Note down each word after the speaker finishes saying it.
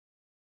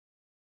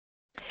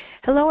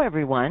Hello,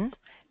 everyone.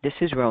 This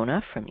is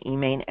Rona from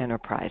eMaint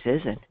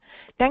Enterprises, and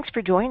thanks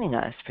for joining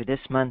us for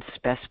this month's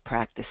Best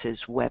Practices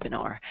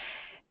webinar.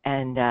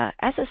 And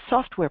as a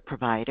software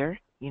provider,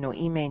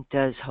 eMaint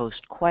does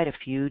host quite a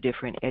few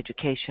different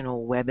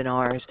educational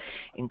webinars,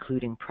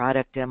 including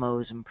product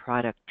demos and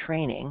product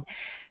training.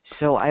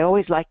 So I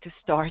always like to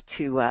start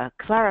to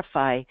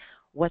clarify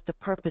what the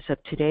purpose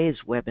of today's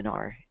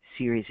webinar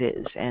series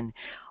is. And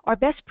our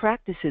best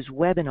practices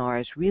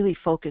webinars really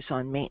focus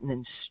on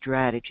maintenance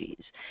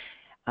strategies,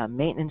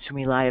 maintenance and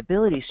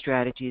reliability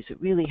strategies that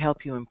really help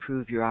you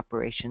improve your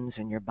operations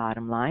and your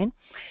bottom line.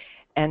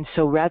 And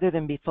so rather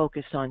than be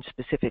focused on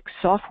specific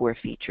software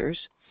features,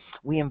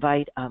 we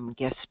invite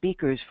guest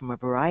speakers from a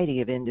variety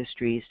of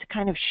industries to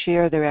kind of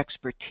share their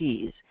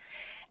expertise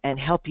and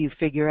help you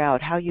figure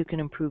out how you can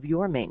improve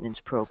your maintenance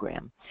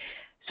program.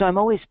 So I'm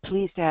always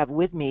pleased to have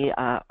with me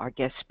our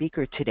guest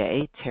speaker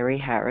today, Terry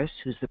Harris,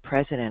 who's the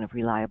president of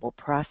Reliable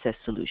Process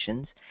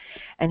Solutions,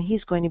 and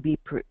he's going to be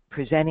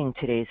presenting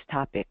today's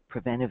topic,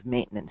 preventive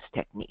maintenance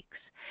techniques.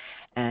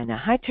 And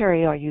hi,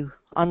 Terry, are you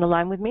on the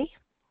line with me?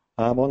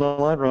 I'm on the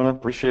line, Rona.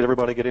 Appreciate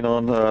everybody getting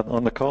on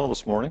the call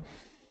this morning.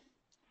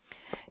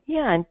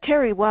 Yeah, and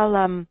Terry,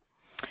 while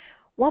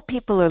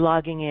people are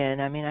logging in,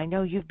 I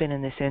know you've been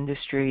in this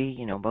industry,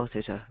 both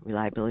as a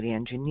reliability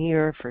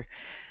engineer for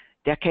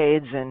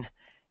decades and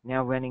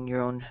now running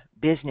your own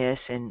business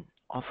and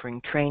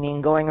offering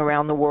training, going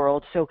around the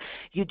world. So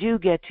you do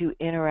get to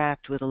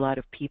interact with a lot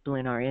of people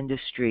in our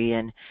industry.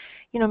 And,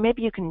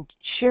 maybe you can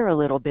share a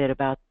little bit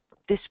about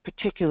this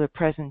particular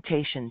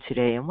presentation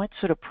today and what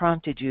sort of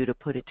prompted you to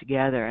put it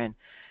together and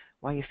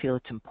why you feel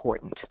it's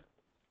important.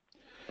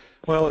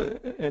 Well,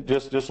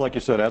 just like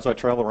you said, as I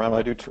travel around,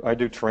 I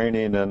do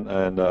training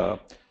and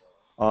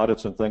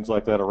audits and things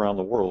like that around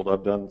the world.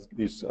 I've done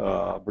these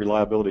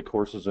reliability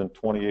courses in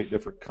 28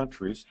 different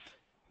countries.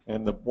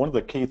 And one of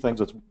the key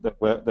things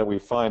that we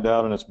find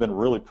out, and it's been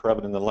really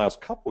prevalent in the last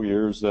couple of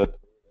years, that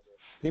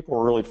people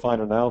are really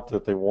finding out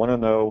that they want to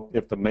know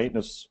if the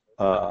maintenance,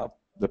 the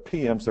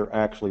PMs they're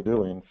actually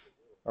doing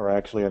are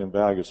actually adding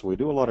value. So we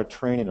do a lot of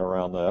training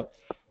around that.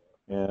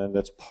 And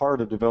that's part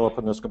of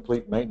developing this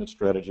complete maintenance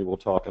strategy we're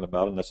talking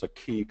about, and that's a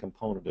key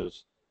component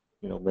is,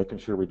 making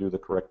sure we do the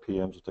correct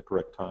PMs at the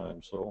correct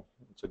time. So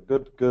it's a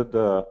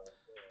good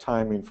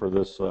timing for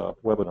this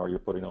webinar you're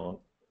putting on.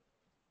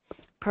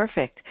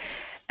 Perfect.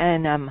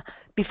 And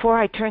before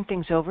I turn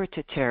things over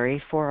to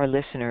Terry, for our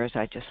listeners,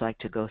 I'd just like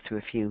to go through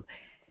a few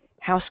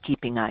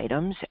housekeeping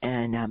items.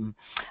 And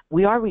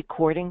we are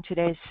recording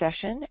today's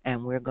session,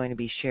 and we're going to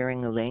be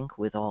sharing a link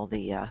with all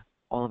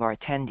of our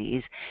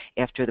attendees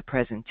after the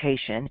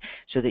presentation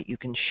so that you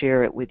can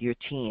share it with your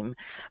team.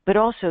 But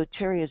also,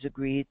 Terry has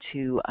agreed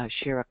to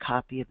share a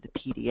copy of the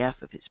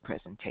PDF of his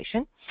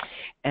presentation.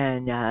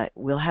 And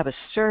we'll have a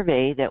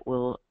survey that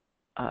we'll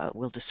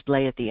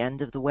display at the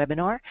end of the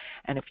webinar,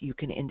 and if you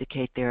can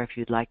indicate there if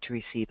you'd like to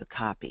receive a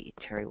copy,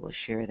 Terry will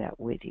share that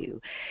with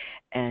you.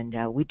 And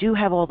we do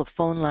have all the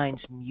phone lines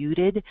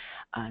muted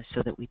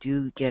so that we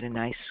do get a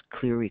nice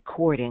clear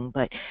recording,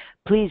 but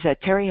please,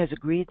 Terry has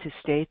agreed to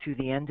stay through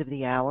the end of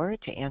the hour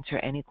to answer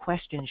any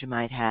questions you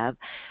might have.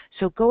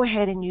 So go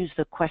ahead and use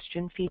the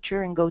question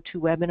feature and go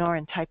to webinar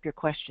and type your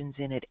questions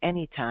in at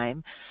any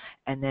time,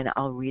 and then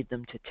I'll read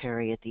them to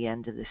Terry at the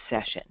end of the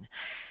session.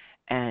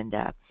 And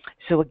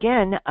so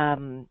again,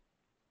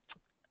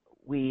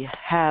 we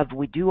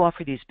do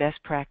offer these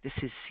best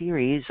practices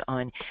series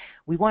on,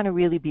 we want to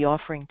really be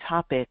offering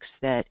topics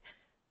that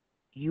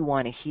you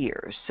want to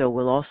hear. So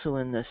we'll also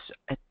in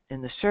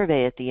the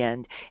survey at the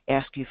end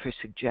ask you for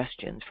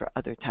suggestions for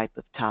other type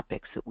of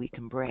topics that we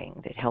can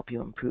bring that help you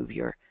improve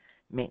your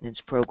maintenance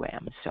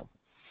program. So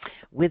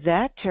with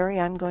that, Terry,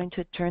 I'm going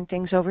to turn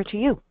things over to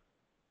you.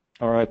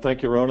 All right,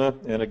 thank you, Rona.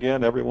 And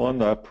again,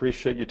 everyone, I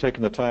appreciate you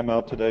taking the time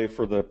out today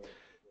for the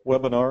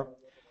webinar.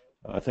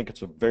 I think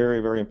it's a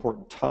very, very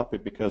important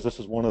topic because this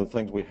is one of the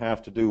things we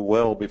have to do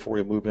well before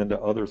we move into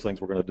other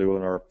things we're going to do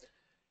in our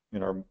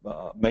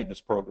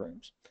maintenance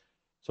programs.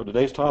 So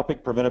today's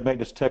topic, preventive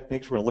maintenance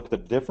techniques. We're going to look at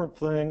the different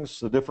things,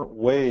 the different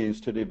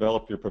ways to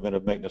develop your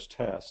preventive maintenance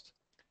test.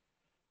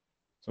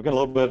 So again, a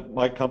little bit,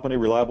 my company,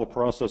 Reliable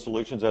Process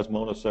Solutions, as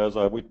Mona says,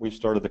 we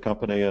started the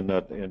company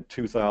in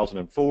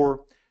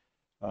 2004.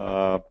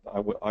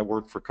 I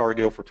worked for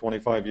Cargill for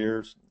 25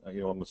 years.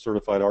 I'm a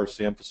certified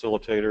RCM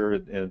facilitator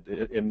and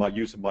in my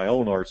use of my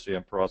own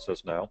RCM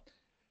process now.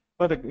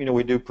 But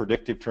we do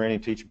predictive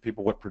training, teaching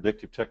people what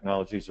predictive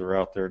technologies are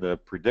out there to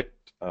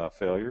predict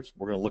failures.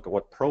 We're going to look at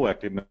what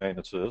proactive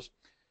maintenance is.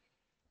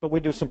 But we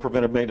do some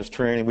preventive maintenance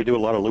training. We do a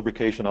lot of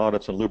lubrication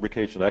audits and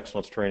lubrication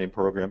excellence training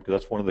program because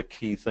that's one of the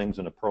key things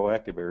in the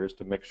proactive areas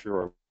to make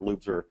sure our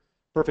lubes are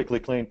perfectly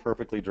clean,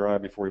 perfectly dry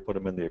before we put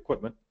them in the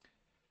equipment.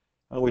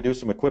 We do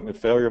some equipment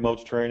failure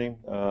modes training.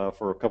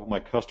 For a couple of my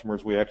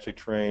customers, we actually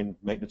train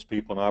maintenance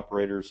people and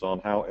operators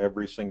on how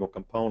every single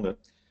component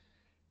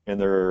in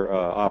their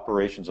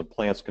operations and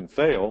plants can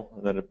fail,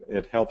 and then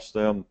it helps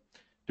them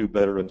do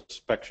better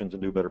inspections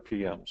and do better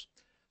PMs.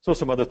 So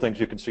some other things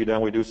you can see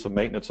down, we do some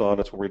maintenance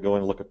audits where we go in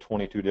and look at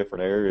 22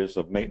 different areas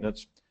of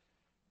maintenance.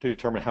 to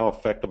determine how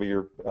effectively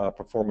you're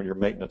performing your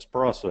maintenance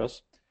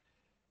process.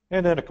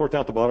 And then, of course,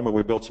 down at the bottom,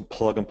 we built some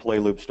plug-and-play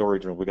loop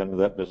storage rooms. We got into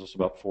that business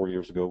about 4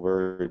 years ago,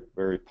 very,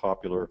 very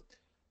popular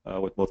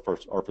with most of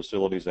our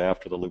facilities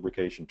after the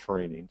lubrication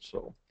training.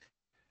 So,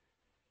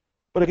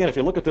 but again, if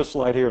you look at this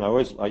slide here,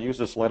 and I use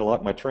this slide a lot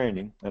in my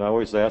training, and I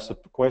always ask the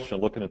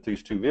question, looking at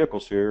these two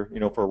vehicles here,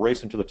 you know, for a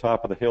racing to the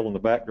top of the hill in the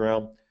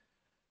background,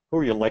 who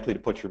are you likely to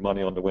put your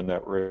money on to win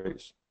that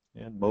race?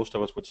 And most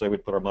of us would say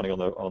we'd put our money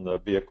on the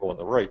vehicle on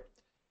the right.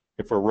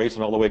 If we're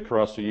racing all the way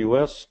across the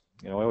U.S.,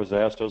 you know, I was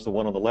asked, does the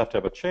one on the left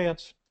have a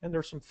chance? And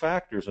there's some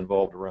factors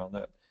involved around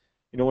that.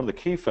 You know, one of the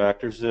key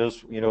factors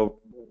is, you know,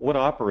 what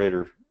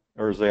operator,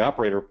 or does the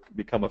operator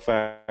become a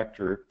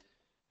factor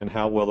in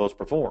how well those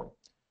perform?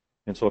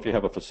 And so if you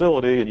have a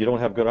facility and you don't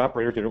have good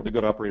operators, you don't do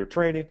good operator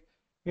training,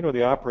 you know,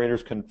 the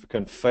operators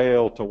can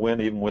fail to win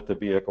even with the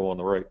vehicle on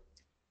the right.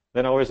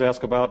 Then I always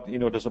ask about, you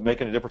know, does it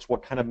make any difference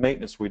what kind of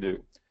maintenance we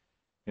do?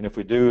 And if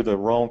we do the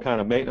wrong kind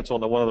of maintenance on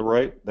the one on the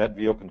right, that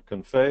vehicle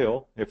can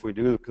fail. If we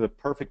do the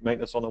perfect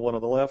maintenance on the one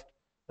on the left,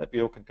 that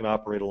vehicle can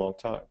operate a long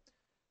time.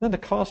 Then the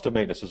cost of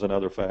maintenance is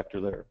another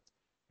factor there.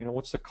 You know,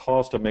 what's the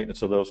cost of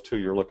maintenance of those two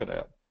you're looking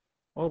at?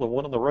 Well, the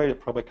one on the right,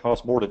 it probably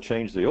costs more to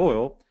change the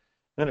oil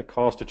than it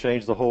costs to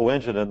change the whole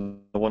engine than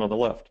the one on the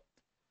left.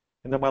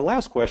 And then my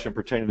last question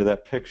pertaining to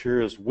that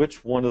picture is,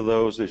 which one of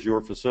those is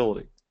your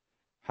facility?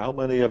 How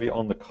many of you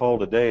on the call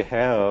today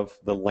have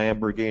the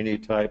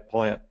Lamborghini type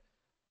plant?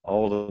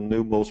 All the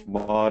new, most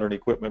modern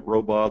equipment,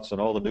 robots,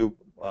 and all the new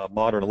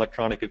modern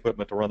electronic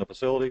equipment to run the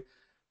facility?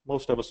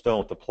 Most of us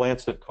don't. The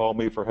plants that call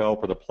me for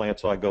help, or the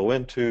plants I go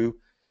into,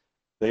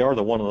 they are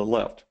the one on the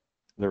left.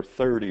 They're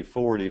 30,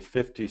 40,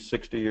 50,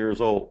 60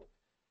 years old.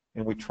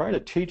 And we try to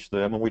teach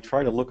them, and we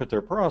try to look at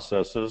their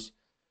processes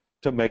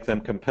to make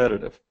them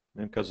competitive.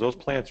 And because those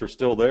plants are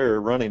still there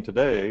running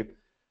today,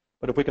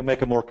 but if we can make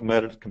them more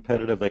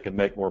competitive, they can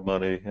make more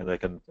money, and they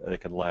can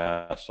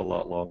last a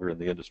lot longer in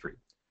the industry.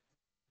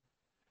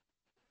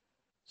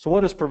 So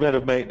what is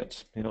preventive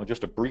maintenance? You know,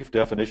 just a brief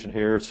definition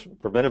here.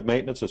 Preventive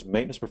maintenance is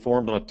maintenance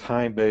performed on a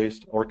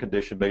time-based or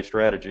condition-based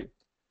strategy.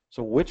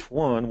 So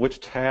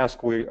which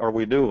task are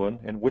we doing,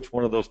 and which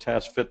one of those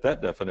tasks fit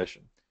that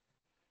definition?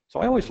 So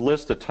I always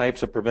list the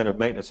types of preventive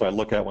maintenance I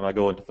look at when I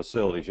go into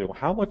facilities. You know,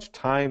 how much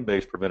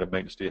time-based preventive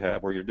maintenance do you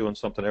have, where you're doing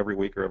something every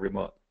week or every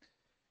month?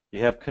 You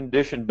have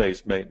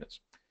condition-based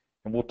maintenance.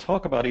 And we'll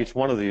talk about each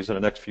one of these in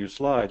the next few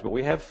slides, but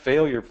we have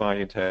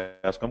failure-finding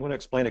tasks. I'm going to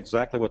explain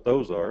exactly what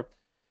those are,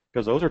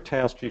 because those are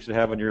tasks you should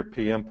have in your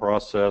PM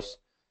process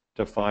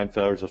to find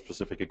failures of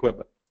specific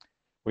equipment.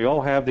 We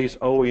all have these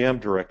OEM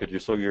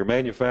directives. So your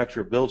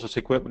manufacturer builds this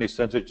equipment, he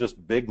sends it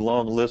just big,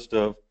 long list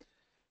of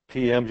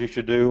PMs you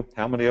should do.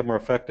 How many of them are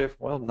effective?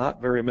 Well,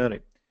 not very many.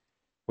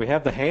 We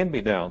have the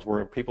hand-me-downs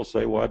where people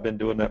say, well, I've been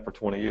doing that for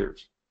 20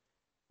 years.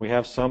 We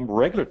have some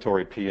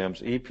regulatory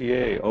PMs,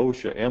 EPA,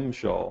 OSHA,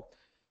 MSHA,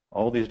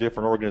 all these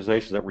different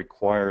organizations that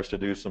require us to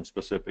do some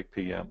specific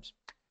PMs.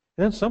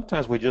 And then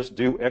sometimes we just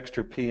do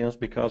extra PMs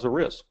because of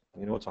risk.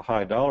 You know, it's a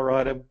high dollar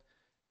item.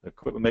 The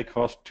equipment may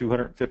cost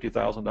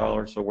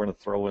 $250,000, so we're going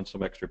to throw in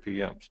some extra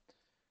PMs.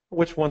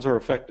 Which ones are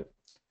effective?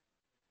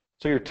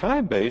 So your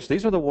time-based,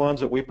 these are the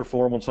ones that we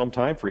perform on some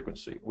time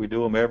frequency. We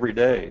do them every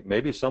day,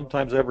 maybe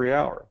sometimes every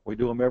hour. We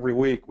do them every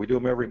week. We do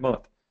them every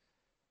month.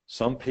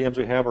 Some PMs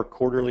we have are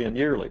quarterly and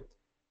yearly.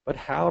 But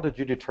how did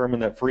you determine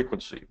that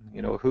frequency?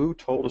 You know, who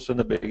told us in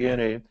the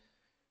beginning,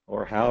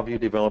 or how have you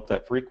developed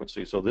that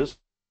frequency? So this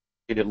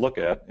we need to look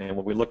at, and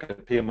when we look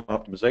at PM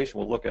optimization,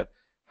 we'll look at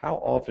how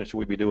often should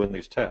we be doing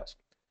these tests.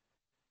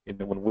 You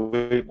know,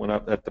 when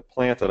at the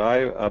plant that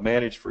I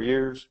managed for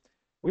years,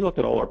 we looked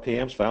at all our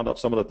PMs, found out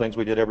some of the things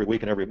we did every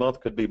week and every month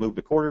could be moved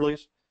to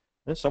quarterlies,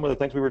 and some of the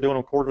things we were doing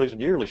on quarterlies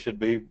and yearly should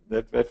be,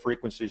 that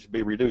frequency should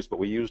be reduced, but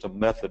we used a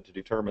method to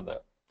determine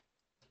that.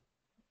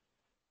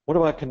 What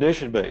about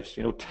condition-based?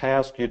 You know,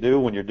 tasks you do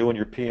when you're doing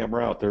your PM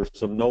route. There's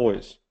some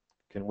noise.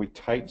 Can we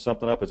tighten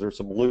something up? Is there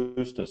some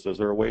looseness? Is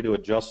there a way to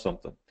adjust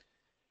something?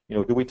 You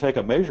know, do we take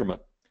a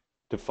measurement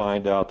to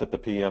find out that the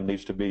PM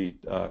needs to be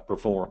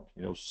performed?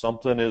 You know,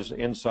 something is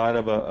inside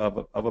of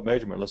a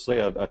measurement. Let's say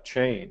a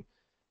chain.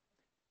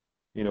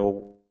 You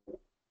know,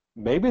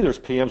 maybe there's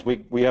PMs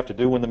we have to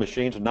do when the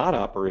machine's not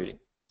operating.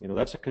 You know,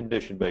 that's a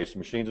condition-based. The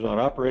machine's not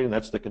operating,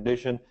 that's the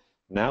condition.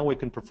 Now we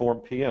can perform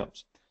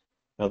PMs.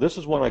 Now this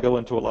is when I go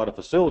into a lot of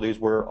facilities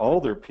where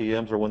all their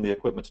PMs are when the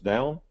equipment's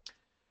down.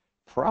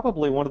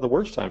 Probably one of the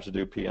worst times to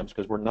do PMs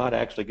because we're not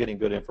actually getting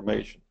good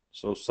information.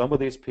 So some of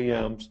these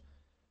PMs,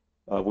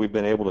 we've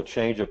been able to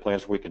change at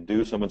plants where we can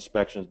do some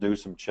inspections, do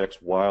some checks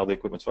while the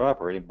equipment's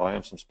operating, buy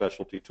them some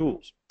specialty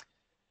tools.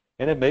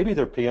 And then maybe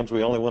they're PMs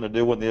we only want to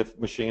do when the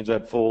machine's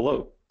at full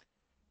load.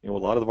 You know, a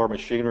lot of our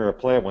machinery at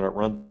plant, when it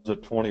runs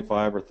at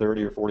 25 or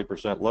 30 or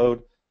 40%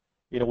 load,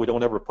 you know, we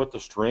don't ever put the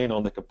strain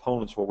on the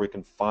components where we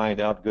can find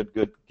out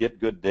get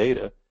good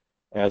data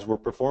as we're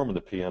performing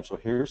the PM. So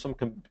here's some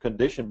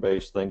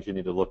condition-based things you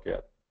need to look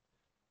at.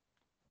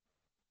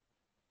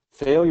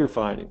 Failure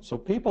finding. So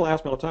people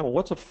ask me all the time, well,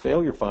 what's a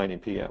failure finding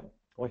PM?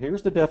 Well,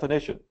 here's the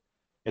definition.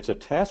 It's a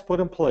task put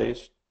in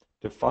place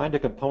to find a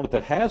component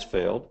that has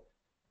failed,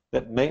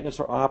 that maintenance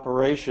or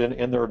operation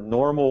in their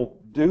normal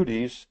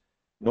duties,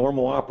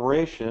 normal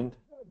operation,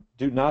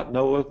 do not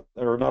know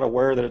or are not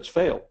aware that it's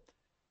failed.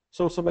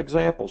 So some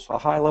examples, a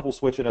high level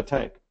switch in a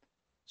tank.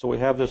 So we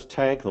have this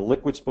tank, the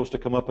liquid's supposed to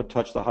come up and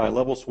touch the high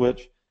level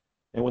switch,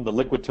 and when the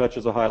liquid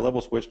touches a high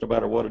level switch, no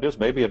matter what it is,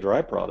 maybe a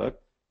dry product,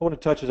 but when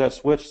it touches that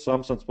switch,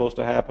 something's supposed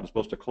to happen. It's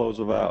supposed to close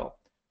a valve.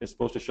 It's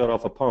supposed to shut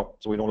off a pump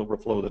so we don't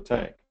overflow the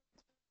tank.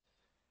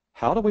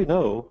 How do we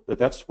know that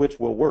that switch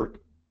will work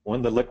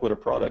when the liquid or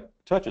product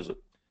touches it?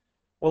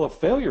 Well, a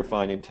failure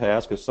finding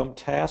task is some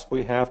task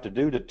we have to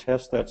do to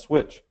test that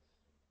switch.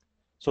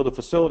 So the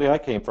facility I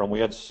came from, we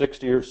had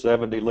 60 or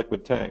 70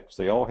 liquid tanks.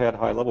 They all had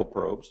high level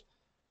probes.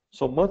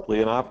 So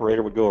monthly, an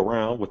operator would go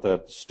around with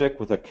a stick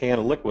with a can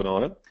of liquid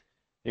on it.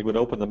 He would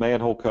open the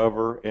manhole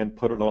cover and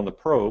put it on the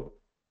probe,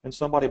 and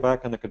somebody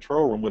back in the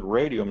control room would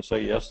radio him and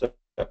say, yes,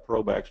 that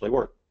probe actually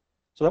worked.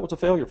 So that was a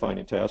failure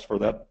finding task for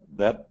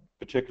that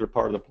particular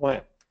part of the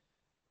plant.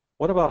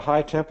 What about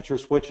high temperature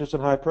switches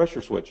and high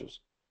pressure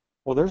switches?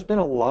 Well, there's been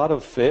a lot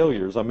of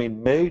failures, I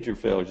mean major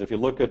failures. If you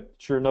look at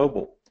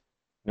Chernobyl,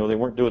 they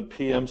weren't doing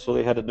PM, so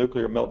they had a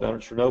nuclear meltdown in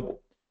Chernobyl.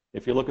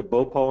 If you look at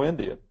Bhopal,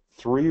 India,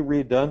 3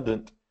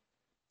 redundant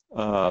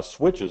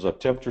switches, a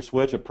temperature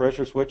switch, a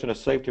pressure switch, and a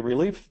safety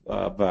relief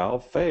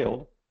valve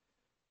failed,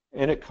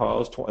 and it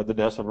caused the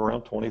deaths of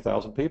around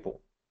 20,000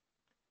 people.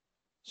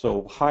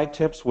 So high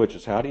temp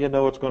switches, how do you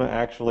know it's going to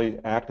actually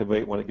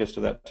activate when it gets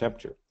to that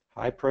temperature?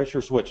 High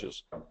pressure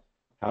switches,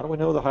 how do we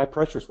know the high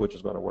pressure switch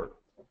is going to work?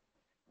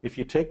 If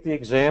you take the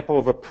example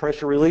of a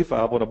pressure relief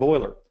valve on a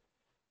boiler,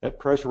 that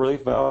pressure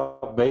relief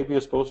valve maybe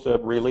is supposed to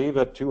relieve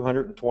at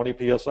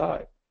 220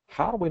 psi.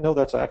 How do we know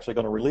that's actually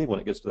going to relieve when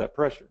it gets to that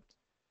pressure?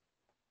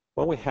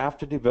 Well, we have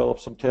to develop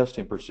some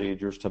testing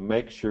procedures to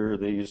make sure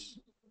these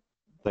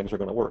things are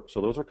going to work.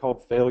 So those are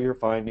called failure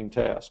finding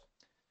tasks.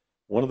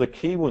 One of the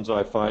key ones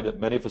I find at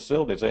many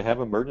facilities, they have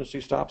emergency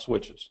stop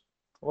switches.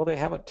 Well, they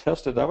haven't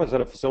tested. I was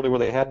at a facility where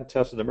they hadn't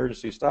tested the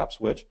emergency stop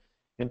switch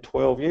in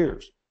 12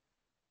 years.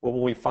 Well,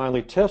 when we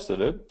finally tested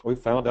it, we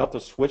found out the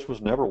switch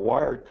was never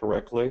wired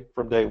correctly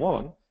from day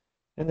one,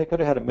 and they could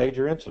have had a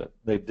major incident.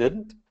 They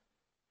didn't.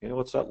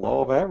 It's that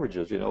law of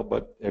averages,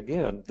 but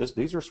again,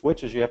 these are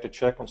switches you have to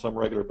check on some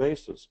regular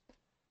basis.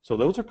 So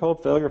those are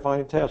called failure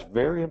finding tasks,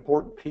 very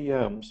important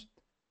PMs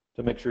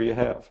to make sure you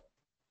have.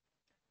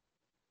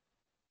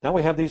 Now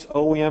we have these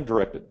OEM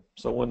directed.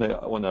 So when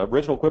the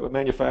original equipment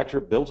manufacturer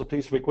builds a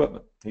piece of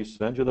equipment, he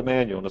sends you the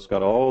manual, and it's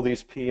got all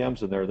these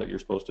PMs in there that you're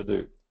supposed to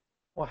do.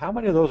 Well, how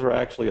many of those are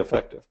actually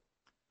effective?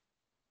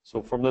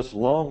 So from this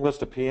long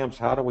list of PMs,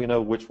 how do we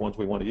know which ones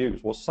we want to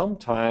use? Well,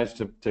 sometimes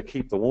to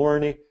keep the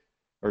warranty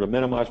or to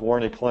minimize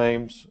warranty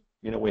claims,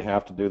 we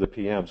have to do the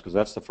PMs, because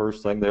that's the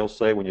first thing they'll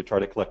say when you try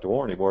to collect a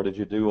warranty. Boy, did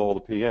you do all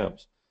the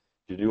PMs?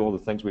 Did you do all the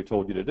things we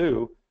told you to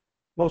do?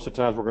 Most of the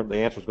times the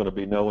answer is going to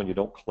be no, and you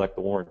don't collect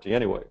the warranty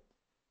anyway.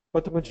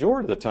 But the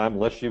majority of the time,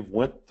 unless you've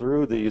went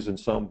through these in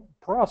some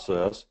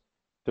process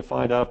to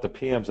find out if the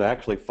PMs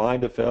actually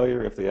find a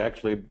failure, if they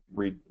actually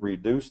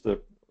reduce the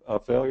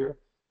failure,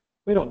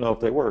 we don't know if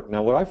they work.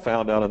 Now, what I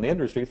found out in the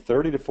industry,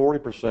 30 to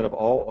 40% of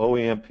all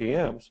OEM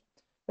PMs,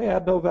 they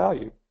add no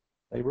value.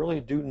 They really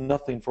do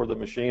nothing for the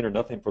machine or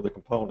nothing for the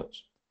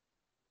components.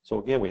 So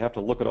again, we have to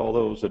look at all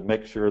those and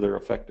make sure they're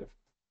effective.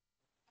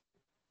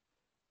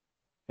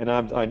 And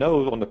I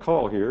know on the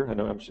call here, and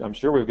I'm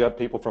sure we've got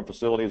people from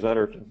facilities that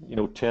are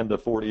 10 to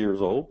 40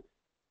 years old,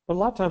 but a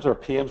lot of times our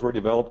PMs were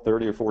developed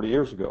 30 or 40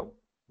 years ago.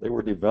 They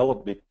were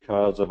developed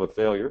because of a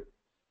failure,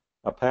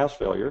 a past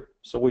failure,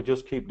 so we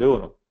just keep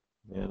doing them.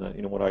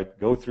 And when I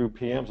go through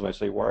PMs and I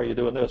say, why are you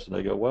doing this? And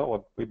they go,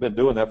 well, we've been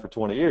doing that for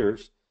 20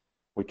 years.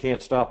 We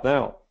can't stop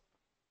now.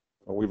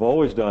 Or we've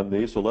always done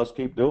these, so let's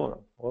keep doing them.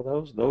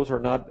 Well, those are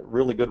not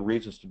really good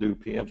reasons to do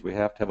PMs. We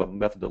have to have a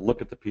method to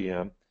look at the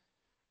PM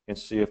and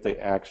see if they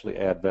actually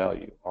add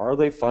value. Are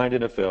they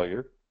finding a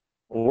failure,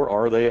 or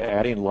are they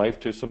adding life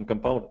to some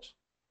components?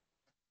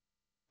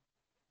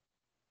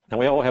 Now,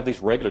 we all have these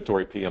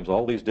regulatory PMs,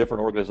 all these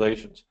different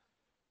organizations,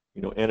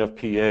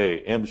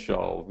 NFPA,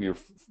 MSHA, your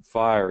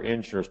fire,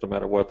 insurance, no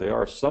matter what they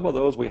are. Some of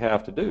those we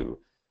have to do,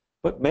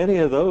 but many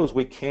of those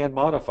we can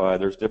modify.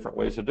 There's different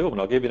ways to do them.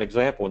 And I'll give you an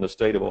example. In the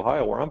state of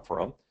Ohio, where I'm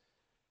from,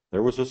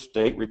 there was a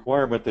state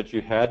requirement that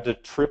you had to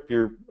trip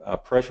your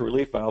pressure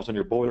relief valves in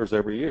your boilers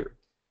every year.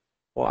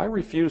 Well, I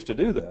refused to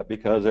do that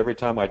because every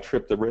time I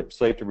tripped the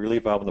safety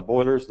relief valve in the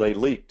boilers, they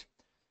leaked.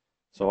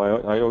 So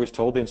I always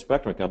told the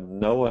inspector,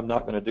 no, I'm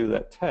not going to do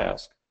that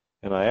task.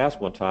 And I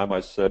asked one time, I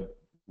said,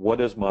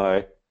 what's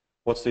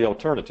the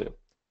alternative?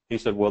 He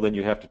said, well, then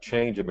you have to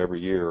change them every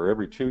year or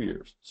every 2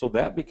 years. So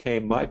that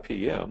became my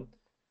PM,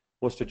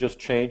 was to just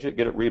change it,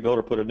 get it rebuilt,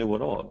 or put a new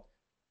one on.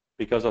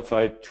 Because if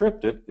I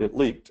tripped it, it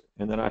leaked.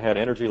 And then I had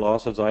energy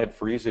losses. I had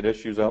freezing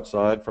issues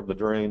outside from the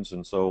drains.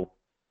 And so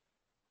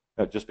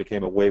that just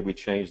became a way we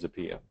changed the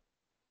PM.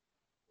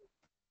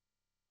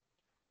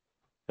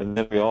 And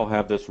then we all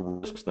have this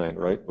risk thing,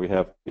 right? We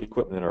have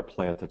equipment in our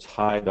plant that's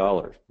high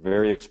dollar,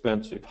 very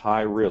expensive,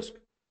 high risk,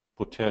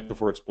 potential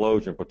for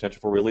explosion, potential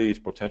for release,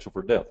 potential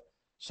for death.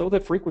 so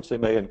that frequency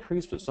may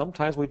increase. But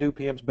sometimes we do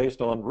PMs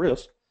based on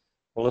risk.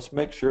 Well, let's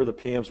make sure the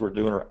PMs we're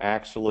doing are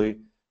actually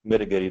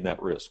mitigating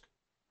that risk.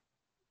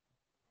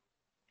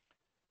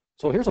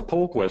 So here's a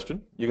poll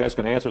question. You guys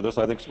can answer this.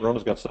 I think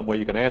Rona's got some way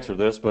you can answer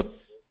this, but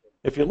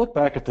if you look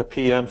back at the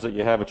PMs that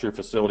you have at your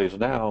facilities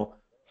now,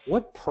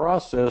 what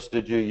process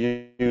did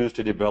you use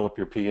to develop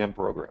your PM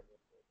program?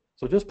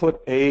 So just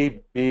put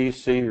A, B,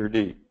 C, or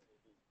D.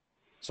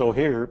 So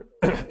here,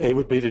 A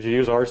would be, did you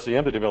use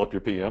RCM to develop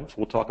your PMs?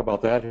 We'll talk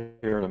about that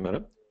here in a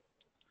minute.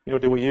 You know,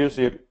 do we use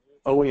the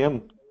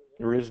OEM,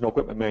 original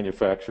equipment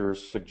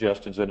manufacturer's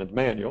suggestions in its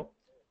manual?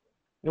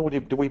 You know,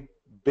 do we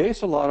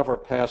base a lot of our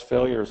past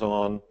failures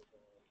on,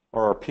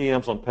 or our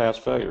PMs on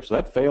past failures? So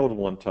that failed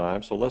one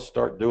time, so let's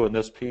start doing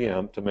this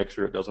PM to make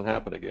sure it doesn't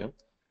happen again.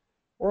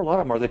 Or a lot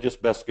of them, are they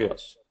just best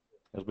guess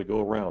as we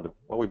go around?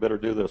 Well, we better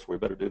do this, we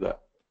better do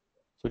that.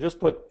 So just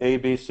put A,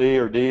 B, C,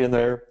 or D in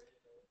there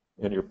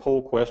in your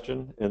poll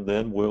question, and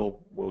then we'll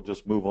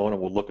just move on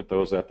and we'll look at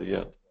those at the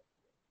end.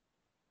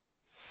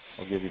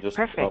 I'll give you just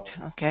perfect.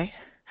 Okay.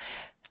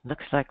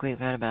 Looks like we've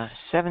had about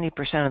 70%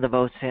 of the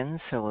votes in,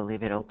 so we'll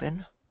leave it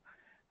open.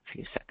 A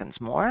few seconds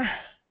more.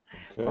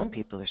 Okay. Well,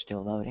 people are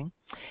still voting.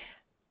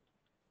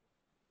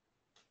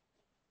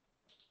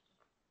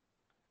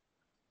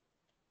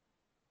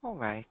 All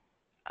right.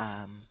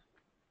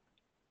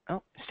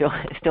 Oh,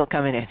 still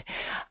coming in.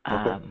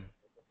 Okay.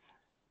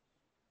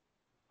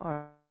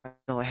 Or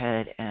go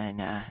ahead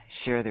and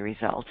share the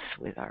results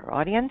with our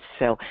audience.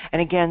 So,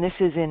 and again, this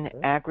is in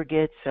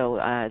aggregate, so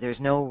there's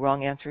no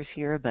wrong answers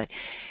here, but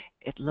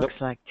it looks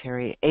like,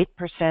 Terry,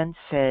 8%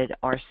 said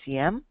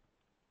RCM,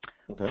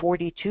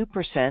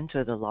 42%,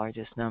 or the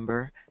largest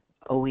number,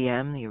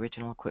 OEM, the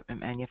original equipment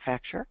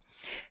manufacturer,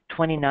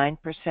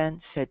 29%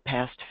 said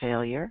past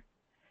failure,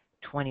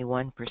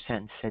 21%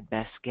 said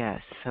best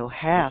guess. So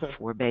half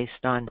were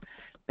based on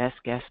best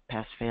guess,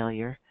 past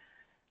failure,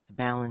 the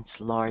balance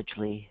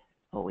largely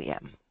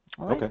OEM.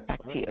 All right,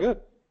 back to you.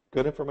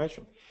 Good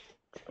information.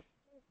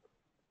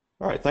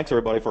 All right, thanks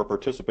everybody for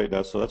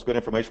participating. So that's good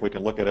information we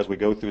can look at as we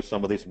go through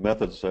some of these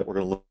methods that we're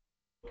going to look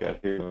at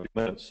here in a few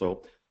minutes.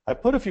 So I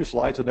put a few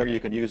slides in there. You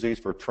can use these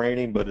for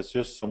training, but it's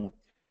just some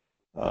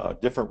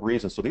different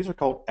reasons. So these are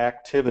called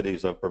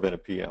activities of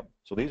preventive PM.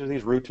 So these are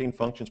these routine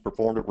functions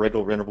performed at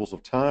regular intervals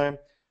of time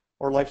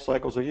or life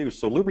cycles of use.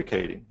 So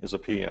lubricating is a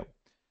PM.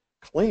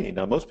 Cleaning,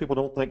 now most people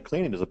don't think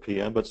cleaning is a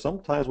PM, but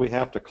sometimes we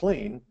have to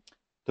clean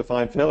to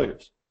find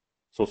failures.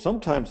 So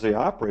sometimes the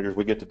operators,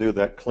 we get to do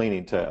that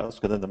cleaning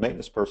task, and then the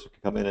maintenance person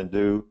can come in and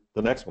do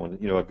the next one,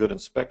 you know, a good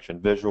inspection,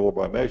 visual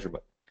by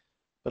measurement.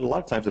 But a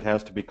lot of times it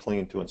has to be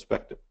cleaned to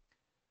inspect it.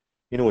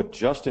 You know,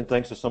 adjusting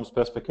things to some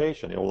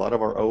specification. You know, a lot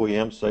of our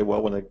OEMs say,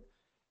 well, when they,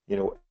 you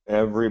know,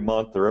 every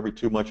month or every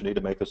 2 months you need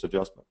to make this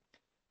adjustment.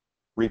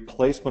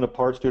 Replacement of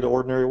parts due to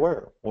ordinary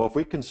wear. Well, if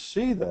we can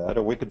see that,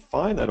 or we can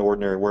find that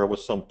ordinary wear with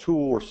some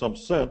tool or some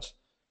sense,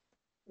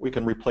 we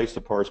can replace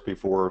the parts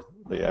before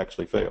they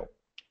actually fail.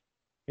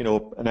 You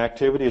know, an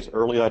activity is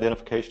early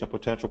identification of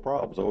potential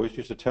problems. I always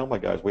used to tell my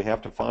guys, we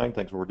have to find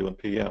things when we're doing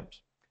PMs.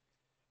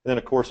 And then,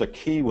 of course, a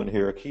key one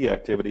here, a key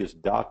activity is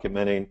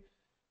documenting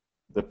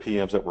the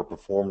PMs that were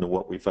performed and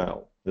what we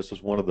found. This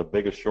is one of the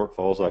biggest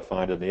shortfalls I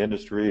find in the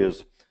industry,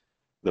 is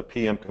the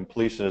PM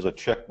completion is a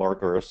check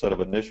mark or a set of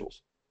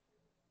initials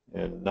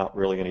and not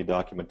really any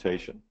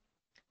documentation.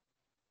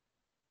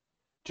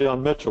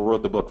 John Mitchell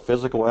wrote the book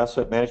Physical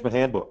Asset Management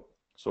Handbook.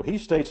 So he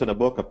states in a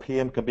book, a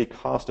PM can be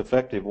cost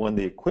effective when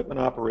the equipment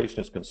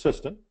operation is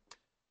consistent,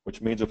 which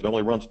means if it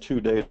only runs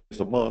 2 days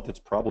a month, it's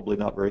probably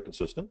not very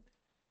consistent.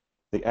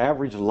 The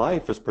average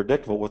life is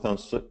predictable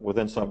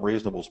within some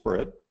reasonable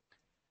spread.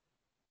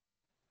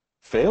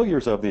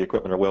 Failures of the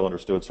equipment are well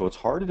understood, so it's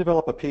hard to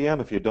develop a PM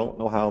if you don't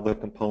know how the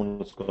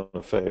component is going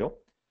to fail.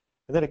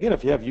 And then again,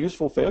 if you have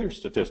useful failure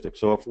statistics,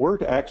 so if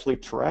we're actually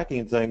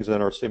tracking things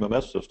in our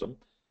CMMS system,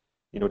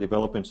 you know,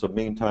 developing some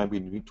mean time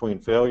between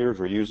failures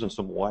or using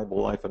some wide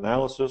life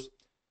analysis,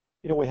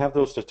 you know, we have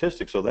those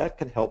statistics, so that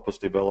can help us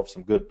develop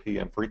some good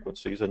PM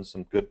frequencies and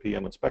some good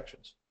PM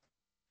inspections.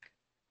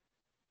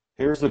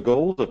 Here's the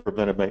goals of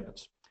preventive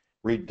maintenance.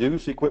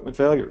 Reduce equipment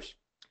failures.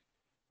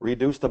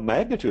 Reduce the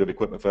magnitude of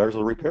equipment failures or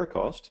the repair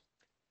cost.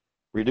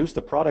 Reduce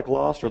the product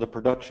loss or the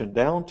production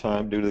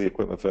downtime due to the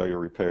equipment failure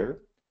repair.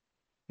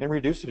 And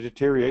reduce the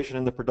deterioration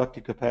in the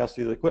productive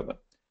capacity of the equipment.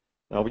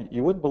 Now,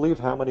 you wouldn't believe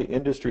how many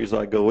industries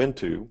I go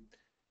into,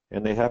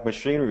 and they have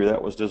machinery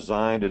that was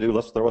designed to do,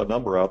 let's throw a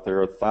number out there,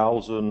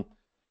 1,000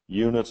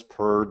 units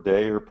per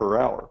day or per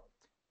hour.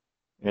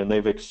 And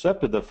they've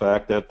accepted the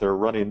fact that they're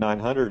running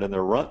 900 and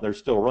they're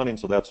still running,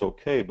 so that's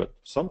okay. But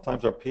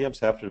sometimes our PMs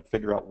have to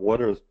figure out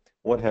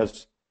what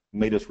has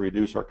made us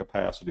reduce our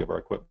capacity of our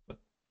equipment.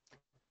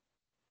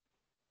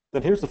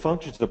 Then here's the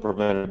functions of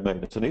preventive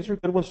maintenance, and these are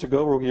good ones to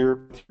go over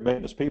your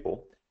maintenance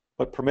people.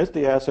 But permits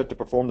the asset to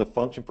perform the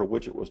function for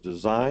which it was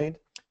designed,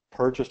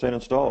 purchased, and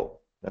installed.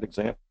 That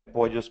example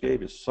I just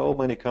gave you, so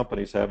many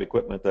companies have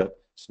equipment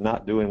that's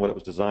not doing what it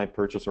was designed,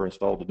 purchased, or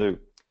installed to do.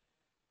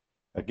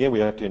 Again, we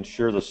have to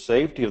ensure the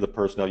safety of the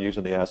personnel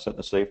using the asset and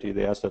the safety of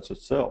the assets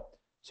itself.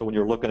 So when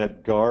you're looking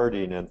at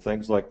guarding and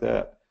things like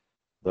that,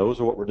 those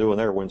are what we're doing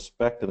there. We're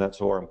inspecting that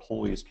so our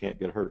employees can't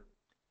get hurt.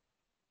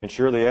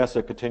 Ensure the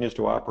asset continues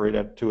to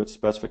operate to its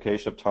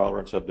specification of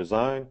tolerance of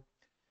design.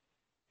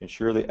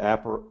 Ensure the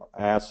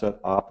asset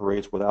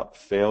operates without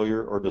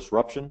failure or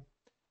disruption.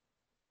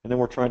 And then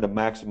we're trying to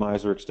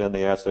maximize or extend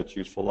the asset's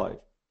useful life.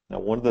 Now,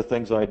 one of the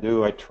things I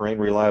do, I train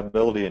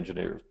reliability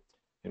engineers.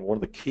 And one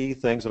of the key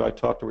things that I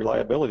talk to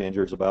reliability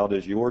engineers about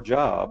is your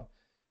job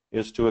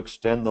is to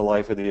extend the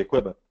life of the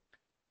equipment.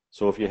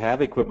 So if you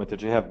have equipment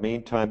that you have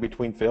mean time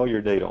between failure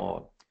data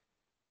on,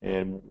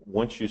 and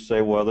once you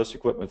say, well, this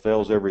equipment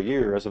fails every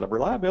year, as a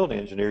reliability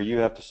engineer, you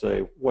have to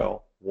say,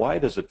 well, why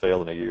does it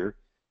fail in a year?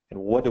 And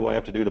what do I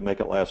have to do to make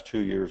it last 2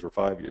 years or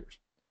 5 years?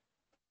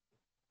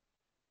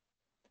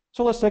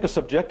 So let's take a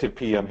subjective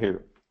PM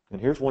here. And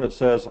here's one that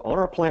says, on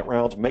our plant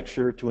rounds, make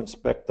sure to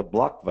inspect the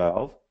block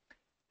valve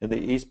and the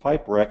east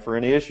pipe rack for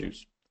any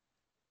issues.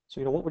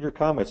 So, what would your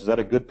comments? Is that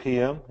a good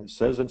PM? It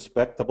says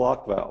inspect the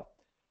block valve.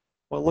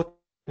 Well, look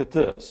at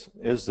this.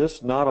 Is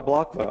this not a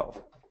block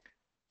valve?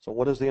 So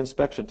what is the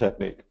inspection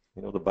technique?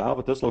 The valve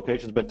at this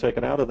location has been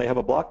taken out and they have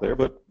a block there,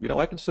 but,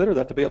 I consider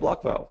that to be a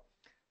block valve.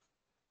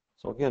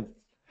 So again,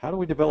 how do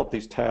we develop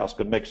these tasks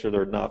and make sure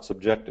they're not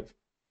subjective?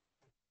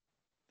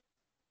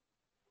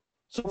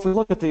 So if we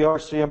look at the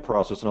RCM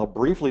process, and I'll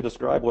briefly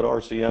describe what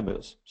RCM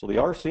is. So the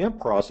RCM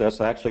process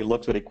actually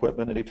looks at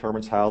equipment and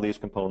determines how these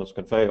components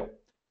can fail.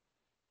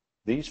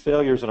 These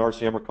failures in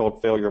RCM are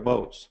called failure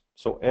modes.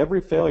 So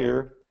every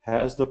failure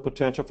has the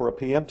potential for a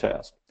PM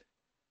task.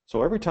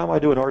 So every time I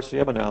do an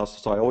RCM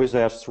analysis, I always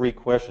ask 3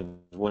 questions.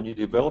 When you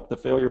develop the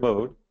failure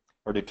mode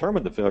or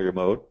determine the failure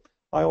mode,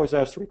 I always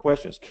ask 3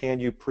 questions. Can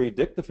you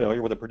predict the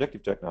failure with a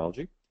predictive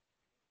technology?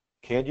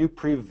 Can you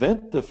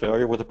prevent the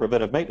failure with a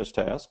preventive maintenance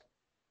task?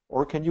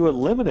 Or can you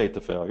eliminate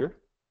the failure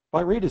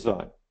by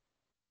redesign?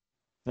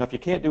 Now, if you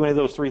can't do any of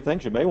those 3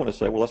 things, you may want to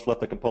say, well, let's let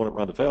the component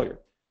run to failure,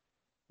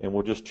 and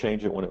we'll just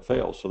change it when it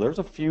fails. So there's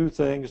a few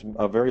things,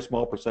 a very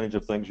small percentage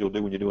of things you'll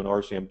do when you do an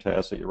RCM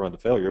task that you run to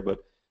failure, but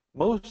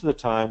most of the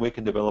time we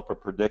can develop a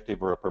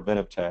predictive or a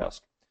preventive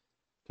task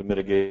to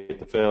mitigate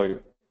the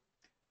failure.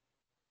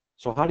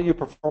 So how do you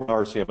perform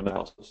RCM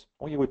analysis?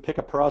 Well, you would pick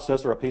a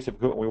process or a piece of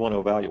equipment we want to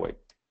evaluate.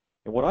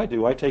 And what I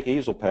do, I take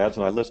easel pads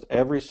and I list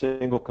every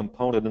single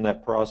component in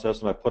that process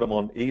and I put them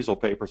on easel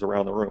papers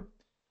around the room.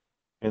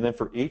 And then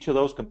for each of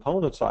those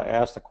components, I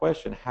ask the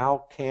question,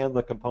 how can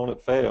the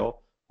component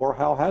fail or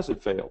how has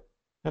it failed?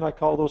 And I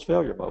call those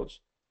failure modes.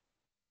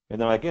 And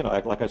then again,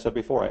 like I said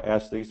before, I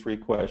ask these 3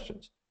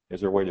 questions. Is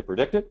there a way to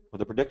predict it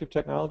with a predictive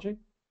technology?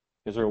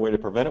 Is there a way to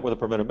prevent it with a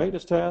preventive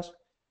maintenance task?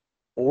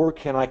 Or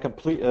can I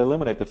completely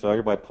eliminate the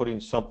failure by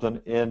putting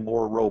something in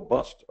more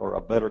robust or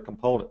a better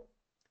component?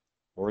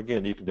 Or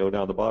again, you can go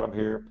down the bottom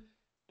here.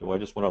 Do I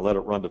just want to let it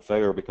run to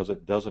failure because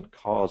it doesn't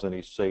cause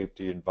any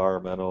safety,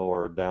 environmental,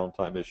 or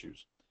downtime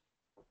issues?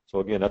 So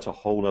again, that's a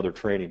whole other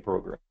training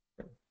program.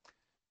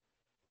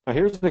 Now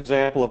here's an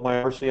example of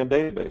my RCM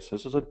database.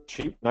 This is a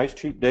nice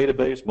cheap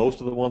database.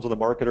 Most of the ones on the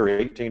market are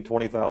 $18,000,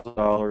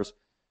 $20,000.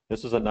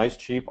 This is a nice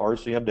cheap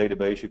RCM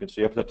database. You can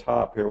see up at the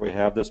top here we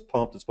have this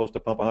pump that's supposed to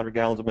pump 100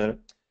 gallons a minute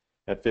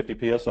at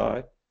 50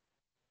 psi.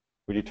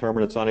 We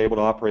determine it's unable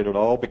to operate at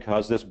all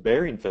because this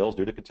bearing fails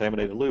due to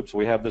contaminated lube. So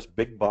we have this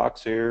big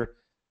box here.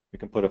 We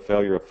can put a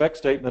failure effect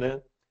statement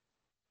in.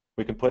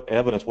 We can put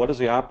evidence. What does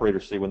the operator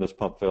see when this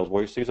pump fails?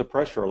 Well, he sees a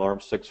pressure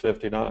alarm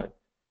 659.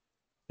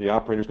 The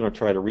operator is going to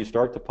try to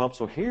restart the pump.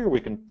 So here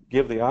we can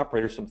give the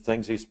operator some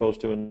things he's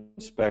supposed to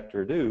inspect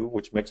or do,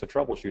 which makes a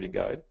troubleshooting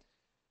guide.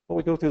 Well,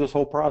 we go through this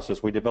whole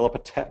process. We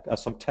develop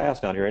some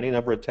tasks down here, any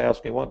number of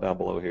tasks you want down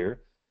below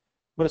here.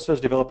 But it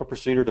says develop a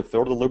procedure to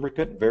filter the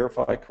lubricant and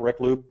verify correct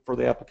lube for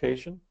the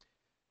application.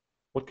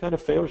 What kind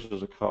of failures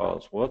does it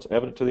cause? Well, it's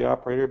evident to the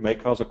operator. It may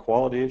cause a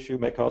quality issue,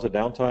 may cause a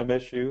downtime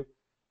issue.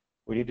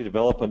 We need to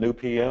develop a new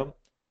PM.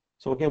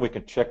 So again, we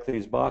can check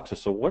these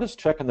boxes. So what does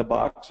checking the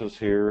boxes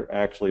here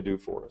actually do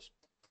for us?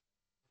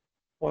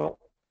 Well,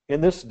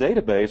 in this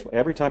database,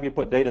 every time you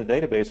put data in the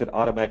database, it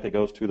automatically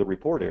goes to the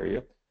report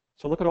area.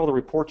 So look at all the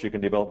reports you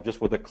can develop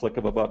just with a click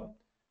of a button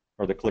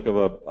or the click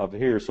of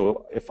here.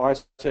 So if I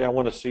say I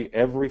want to see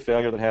every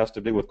failure that has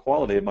to do with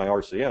quality in my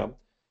RCM,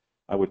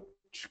 I would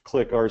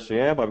click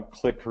RCM, I would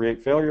click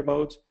create failure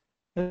modes,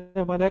 and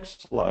then my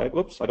next slide,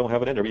 whoops, I don't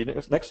have it in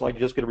there. Next slide, you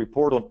just get a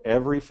report on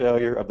every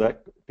failure of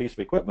that piece of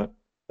equipment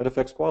that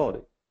affects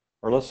quality.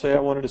 Or let's say I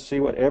wanted to see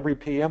what every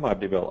PM I've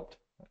developed.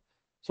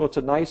 So it's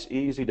a nice,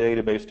 easy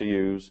database to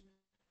use,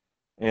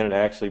 and it's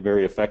actually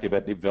very effective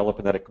at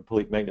developing that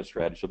complete maintenance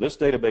strategy. So this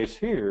database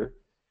here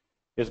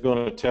is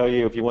going to tell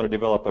you if you want to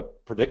develop a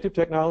predictive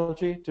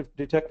technology to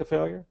detect the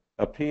failure,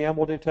 a PM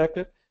will detect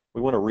it.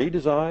 We want to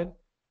redesign.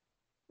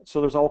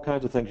 So there's all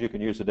kinds of things you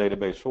can use the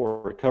database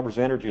for. It covers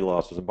energy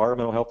losses,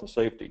 environmental health and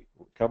safety.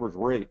 It covers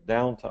rate,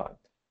 downtime.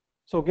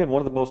 So again,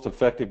 one of the most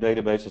effective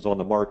databases on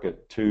the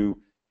market to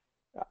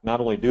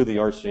not only do the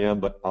RCM,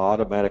 but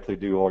automatically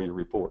do all your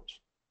reports.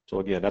 So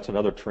again, that's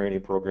another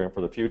training program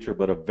for the future,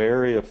 but a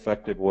very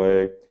effective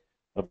way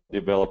of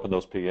developing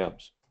those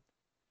PMs.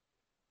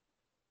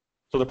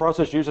 So the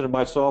process using in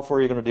my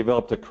software, you're going to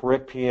develop the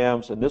correct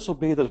PMs, and this will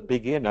be the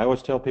beginning. I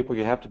always tell people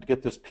you have to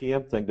get this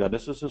PM thing done.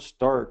 This is the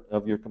start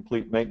of your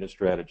complete maintenance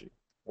strategy.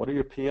 What are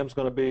your PMs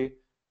going to be?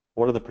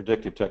 What are the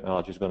predictive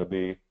technologies going to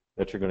be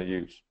that you're going to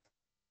use?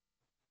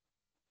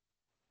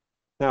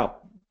 Now,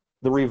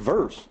 the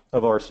reverse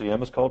of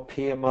RCM is called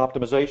PM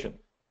optimization.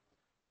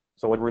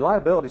 So in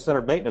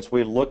reliability-centered maintenance,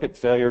 we look at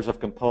failures of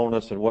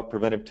components and what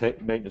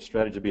preventive maintenance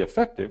strategy to be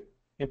effective.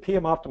 In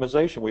PM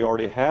optimization, we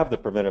already have the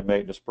preventive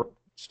maintenance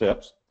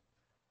steps.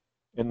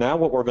 And now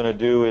what we're going to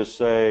do is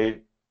say,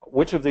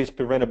 which of these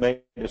preventive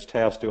maintenance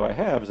tasks do I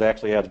have that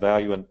actually adds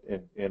value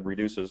and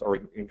reduces or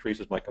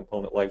increases my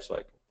component life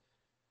cycle.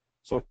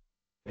 So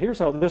here's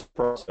how this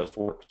process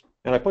works.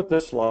 And I put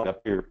this slide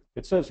up here.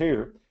 It says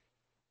here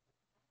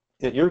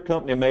that your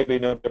company may be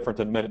no different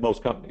than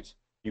most companies.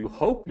 You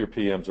hope your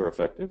PMs are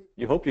effective.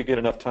 You hope you get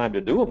enough time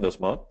to do them this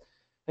month.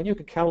 And you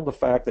can count on the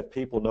fact that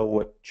people know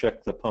what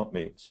check the pump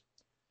means.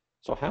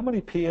 So how many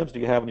PMs do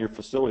you have in your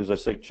facilities that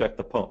say check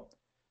the pump,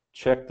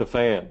 check the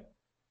fan,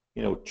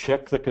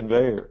 check the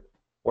conveyor?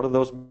 What do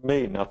those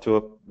mean? Now, to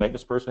a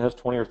maintenance person who has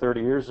 20 or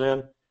 30 years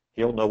in,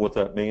 he'll know what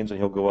that means and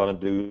he'll go out and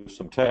do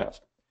some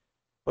tasks.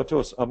 But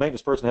to a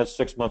maintenance person who has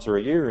 6 months or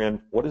a year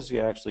in, what does he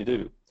actually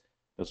do?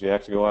 Does he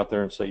actually go out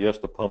there and say, yes,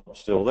 the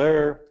pump's still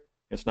there,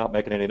 it's not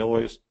making any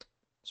noise?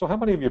 So how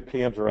many of your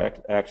PMs are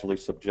actually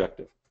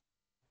subjective?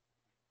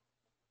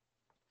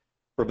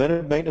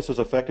 Preventive maintenance is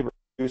effective at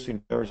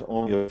reducing failures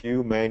only a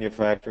few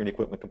manufacturing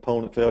equipment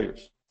component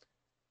failures.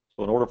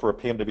 So in order for a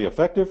PM to be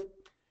effective,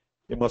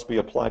 it must be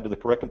applied to the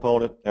correct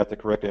component at the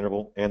correct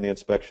interval, and the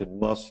inspection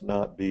must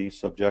not be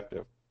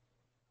subjective.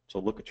 So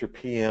look at your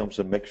PMs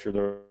and make sure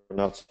they're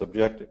not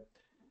subjective.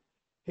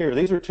 Here,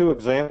 these are two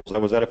examples. I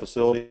was at a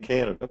facility in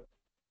Canada,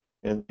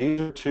 and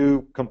these are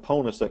two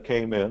components that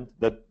came in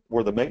that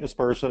where the maintenance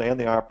person and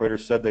the operator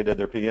said they did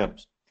their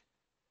PMs.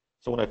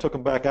 So when I took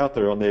them back out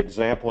there on the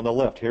example on the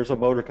left, here's a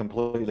motor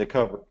completely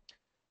covered.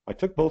 I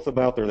took both of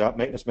them out there, the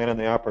maintenance man and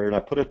the operator, and I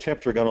put a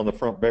temperature gun on the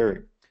front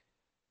bearing.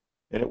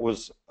 And it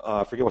was,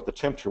 I forget what the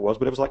temperature was,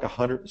 but it was like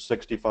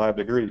 165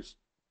 degrees.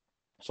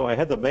 So I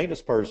had the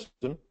maintenance person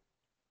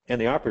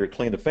and the operator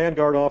clean the fan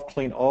guard off,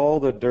 clean all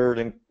the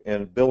dirt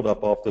and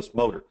buildup off this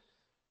motor.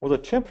 Well, the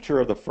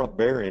temperature of the front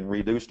bearing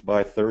reduced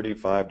by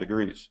 35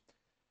 degrees.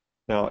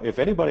 Now, if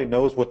anybody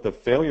knows what the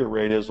failure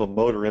rate is on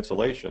motor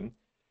insulation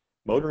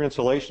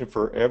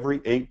for every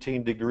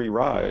 18-degree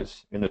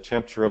rise in the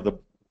temperature of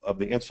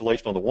the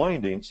insulation on the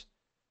windings,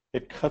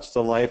 it cuts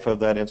the life of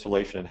that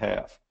insulation in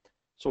half.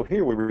 So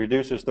here we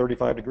reduce this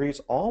 35 degrees,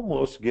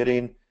 almost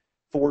getting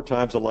 4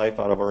 times the life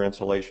out of our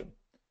insulation.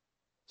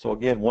 So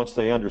again, once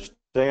they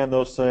understand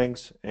those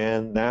things,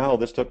 and now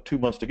this took 2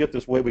 months to get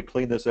this way, we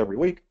clean this every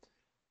week.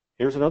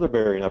 Here's another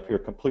bearing up here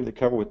completely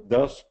covered with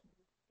dust,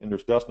 and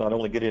there's dust not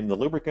only getting in the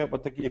lubricant,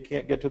 but you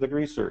can't get to the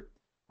greaser.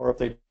 Or if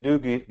they do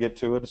get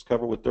to it, it's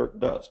covered with dirt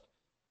and dust.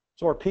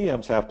 So our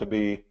PMs have to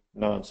be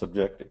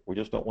non-subjective. We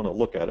just don't want to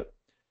look at it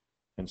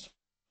and say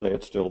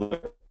it's still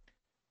there.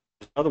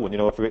 Another one,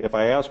 if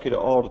I ask you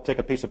to take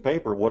a piece of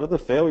paper, what are the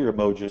failure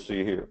modes you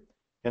see here?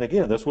 And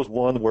again, this was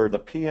one where the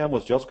PM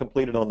was just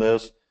completed on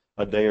this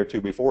a day or two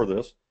before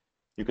this.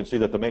 You can see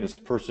that the maintenance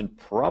person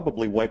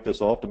probably wiped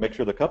this off to make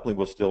sure the coupling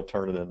was still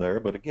turning in there.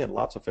 But again,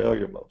 lots of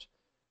failure modes.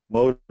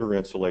 Motor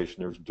insulation,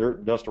 there's dirt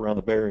and dust around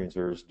the bearings,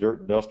 there's dirt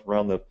and dust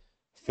around the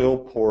fill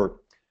port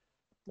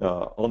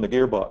on the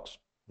gearbox.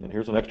 And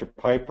here's an extra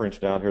pipe wrench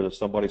down here that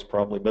somebody's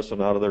probably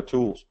missing out of their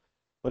tools.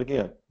 But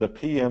again, the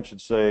PM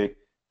should say,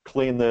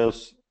 clean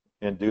this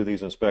and do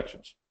these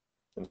inspections,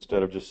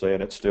 instead of just saying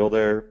it's still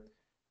there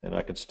and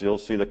I can still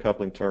see the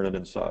coupling turning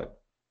inside.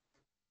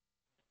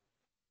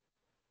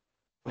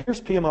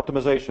 Here's PM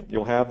optimization.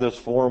 You'll have this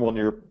form on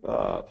your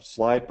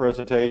slide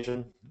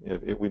presentation.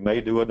 If we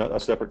may do a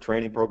separate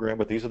training program,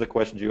 but these are the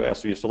questions you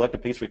ask. So you select a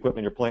piece of equipment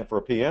in your plant for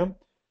a PM,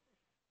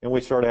 and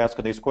we start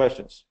asking these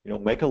questions.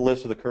 Make a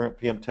list of the current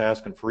PM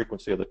task and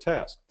frequency of the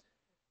task.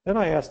 Then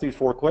I ask these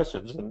 4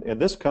 questions,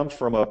 and this comes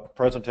from a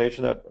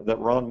presentation that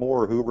Ron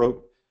Moore, who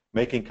wrote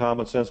Making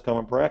Common Sense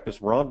Common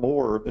Practice. Ron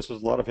Moore, this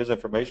is a lot of his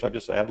information. I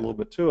just added a little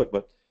bit to it,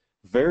 but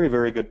very,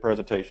 very good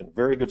presentation,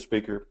 very good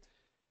speaker.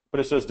 But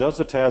it says, does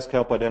the task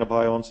help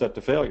identify onset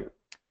to failure?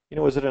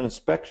 Is it an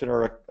inspection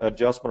or an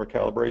adjustment or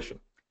calibration?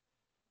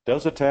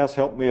 Does the task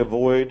help me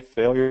avoid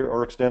failure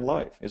or extend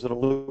life? Is it a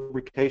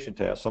lubrication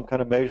task, some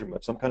kind of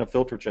measurement, some kind of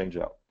filter change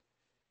out?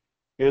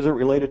 Is it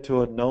related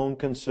to a known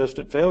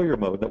consistent failure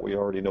mode that we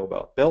already know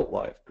about? Belt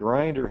life,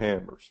 grinder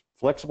hammers,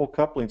 flexible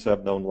couplings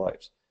have known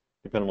lives,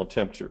 depending on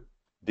temperature.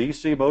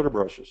 DC motor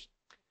brushes.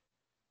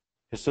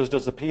 It says,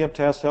 does the PM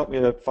task help me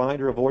to find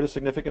or avoid a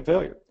significant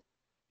failure?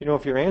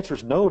 If your answer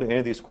is no to any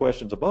of these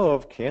questions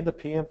above, can the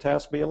PM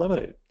task be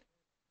eliminated?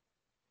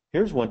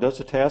 Here's one, does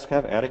the task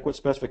have adequate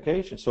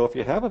specifications? So if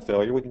you have a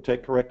failure, we can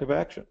take corrective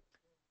action.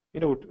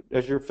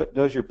 Does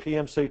your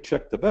PM say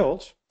check the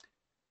belts?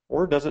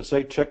 Or does it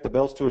say check the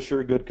belts to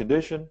assure good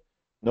condition,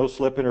 no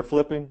slipping or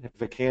flipping?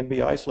 If it can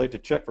be, isolate to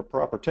check for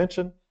proper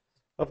tension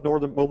of no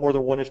more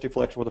than 1 inch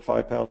deflection with a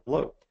 5-pound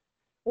load.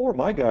 Or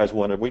my guys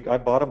wanted, I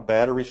bought them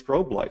battery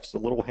strobe lights, the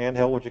little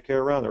handheld ones you carry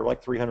around. They're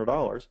like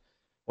 $300.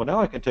 Well, now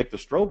I can take the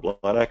strobe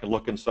light, I can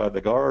look inside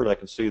the guard, I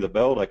can see the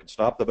belt, I can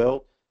stop the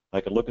belt,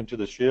 I can look into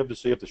the shiv to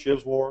see if the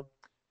shiv's worn.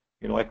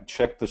 You know, I can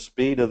check the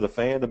speed of the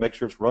fan to make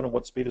sure it's running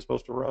what speed it's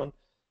supposed to run.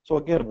 So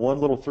again, one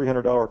little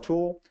 $300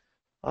 tool,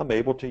 I'm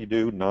able to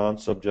do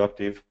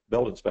non-subjective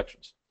belt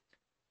inspections.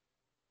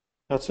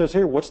 Now it says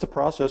here, what's the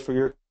process for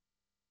your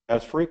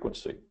test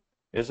frequency?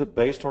 Is it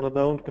based on a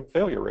known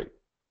failure rate?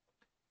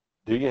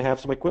 Do you have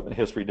some equipment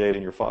history data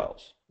in your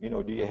files? You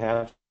know, do you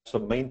have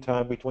some mean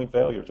time between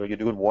failures? Are you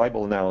doing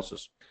Weibull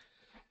analysis?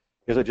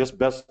 Is it just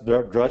best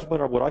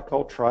judgment or what I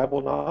call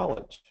tribal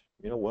knowledge?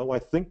 You know, well, I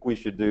think we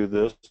should do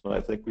this, and I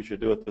think we should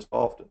do it this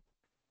often.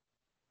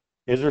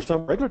 Is there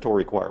some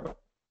regulatory requirement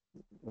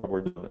when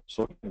we're doing it?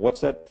 So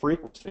what's that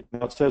frequency?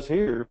 Now it says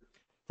here,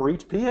 for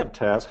each PM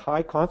task,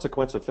 high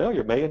consequence of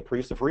failure may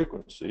increase the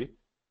frequency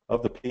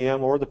of the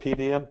PM or the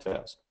PDM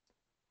task.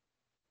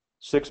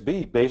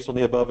 6B, based on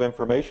the above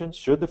information,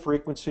 should the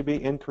frequency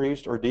be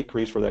increased or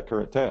decreased for that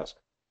current task?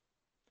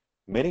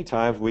 Many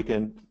times we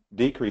can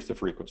decrease the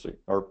frequency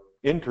or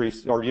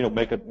increase, or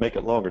make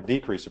it longer,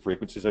 decrease the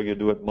frequency, so you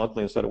do it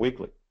monthly instead of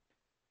weekly.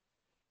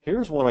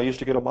 Here's one I used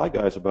to get on my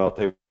guys about.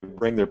 They would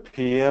bring their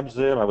PMs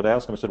in. I would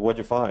ask them, I said, what'd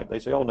you find? They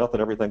say, oh,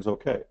 nothing, everything's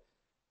okay.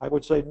 I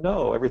would say,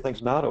 no,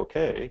 everything's not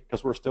okay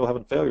because we're still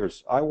having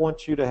failures. I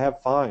want you to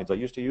have finds. I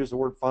used to use the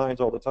word finds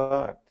all the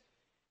time.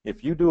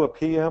 If you do a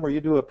PM or you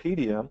do a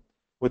PDM,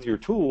 with your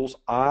tools,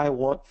 I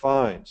want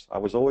finds. I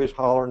was always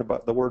hollering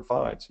about the word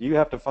finds. You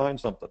have to find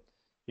something.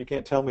 You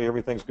can't tell me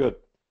everything's good.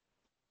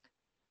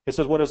 It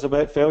says, what is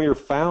the failure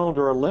found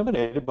or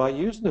eliminated by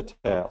using the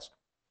task?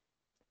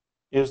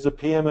 Is the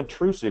PM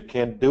intrusive?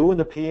 Can doing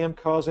the PM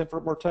cause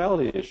infant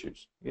mortality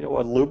issues? You know,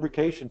 a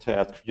lubrication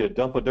task, you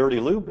dump a dirty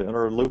lube in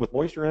or a lube with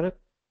moisture in it,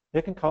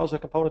 it can cause a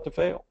component to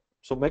fail.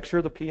 So make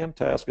sure the PM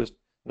task is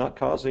not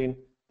causing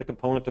the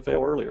component to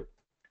fail earlier.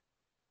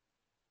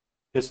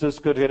 Is this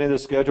good any of the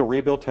schedule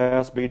rebuild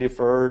tasks be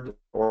deferred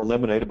or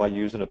eliminated by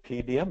using a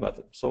PDM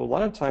method? So a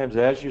lot of times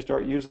as you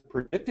start using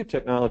predictive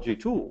technology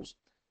tools,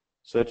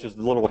 such as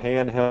the little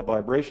handheld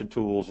vibration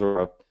tools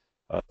or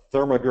a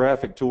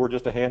thermographic tool or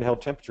just a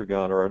handheld temperature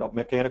gun or a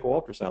mechanical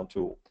ultrasound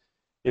tool,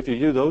 if you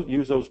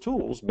use those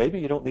tools, maybe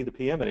you don't need the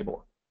PM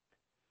anymore.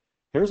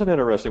 Here's an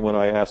interesting one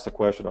I ask the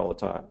question all the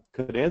time.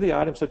 Could any of the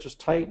items such as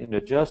tightening,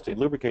 adjusting,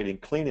 lubricating,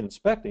 cleaning,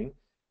 inspecting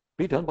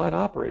be done by an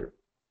operator?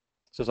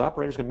 It says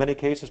operators can in many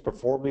cases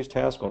perform these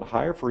tasks on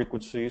higher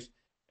frequencies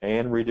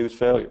and reduce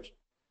failures.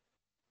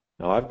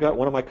 Now I've got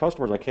one of my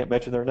customers, I can't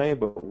mention their name,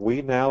 but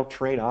we now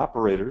train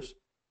operators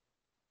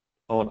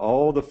on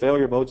all the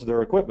failure modes of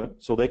their equipment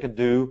so they can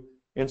do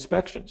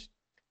inspections.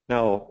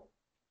 Now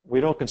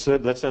we don't consider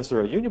that, since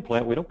they're a union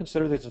plant, we don't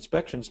consider these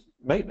inspections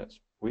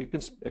maintenance. We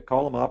can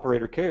call them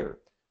operator care.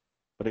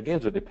 But again,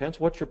 it depends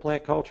what's your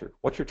plant culture,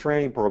 what's your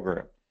training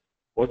program,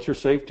 what's your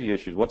safety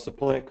issues, what's the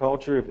plant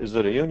culture, is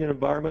it a union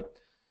environment?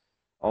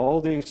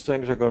 All these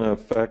things are going to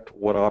affect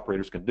what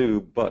operators can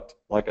do, but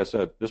like I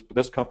said,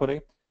 this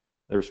company,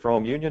 they're a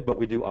strong union, but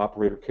we do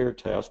operator care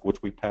tasks,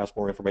 which we pass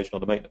more information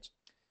on to maintenance.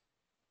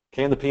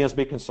 Can the PMs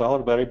be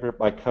consolidated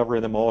by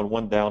covering them all in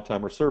one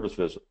downtime or service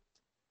visit?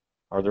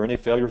 Are there any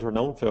failures or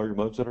known failure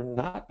modes that are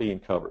not being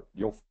covered?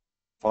 You'll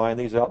find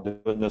these out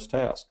doing this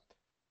task.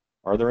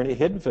 Are there any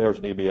hidden failures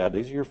that need to be added?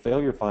 These are your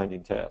failure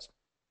finding tasks.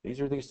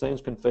 These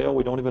things can fail.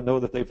 We don't even know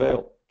that they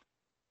failed.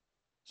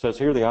 It says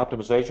here the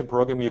optimization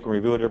program, you can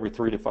review it every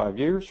 3 to 5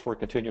 years for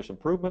continuous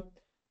improvement.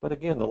 But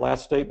again, the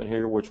last statement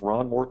here, which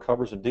Ron Moore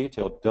covers in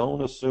detail,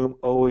 don't assume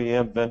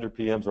OEM vendor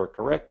PMs are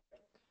correct,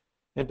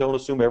 and don't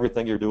assume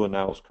everything you're doing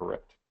now is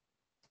correct.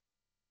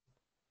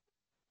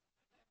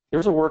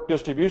 Here's a work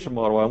distribution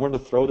model. I wanted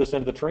to throw this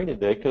into the training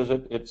day because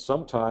it's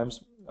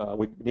sometimes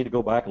we need to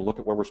go back and look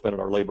at where we're spending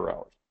our labor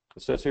hours.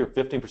 It says here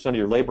 15% of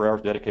your labor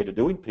hours dedicated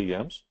to doing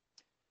PMs,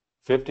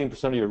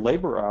 15% of your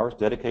labor hours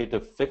dedicated to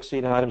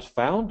fixing items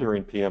found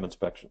during PM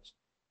inspections,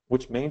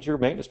 which means your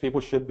maintenance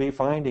people should be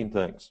finding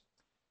things.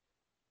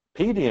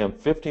 PDM,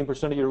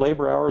 15% of your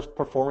labor hours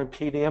performing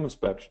PDM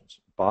inspections.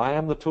 Buy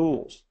them the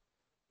tools,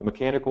 the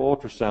mechanical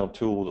ultrasound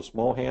tool, the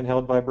small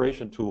handheld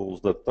vibration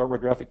tools, the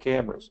thermographic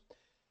cameras,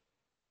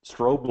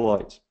 strobe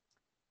lights.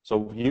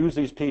 So use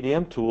these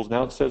PDM tools.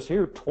 Now it says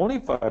here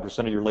 25%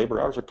 of your labor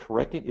hours are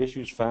correcting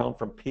issues found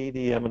from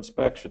PDM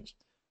inspections,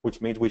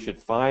 which means we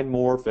should find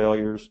more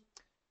failures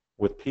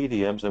with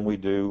PDMs than we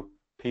do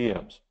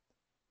PMs.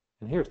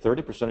 And here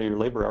 30% of your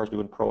labor hours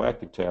doing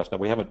proactive tasks. Now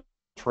we haven't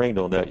trained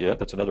on that yet.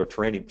 That's another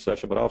training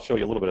session, but I'll show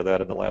you a little bit of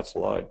that in the last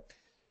slide.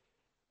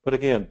 But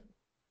again,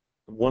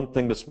 one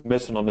thing that's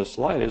missing on this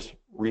slide is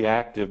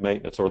reactive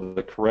maintenance or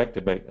the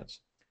corrective maintenance.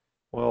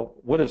 Well,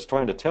 what it's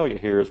trying to tell you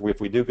here is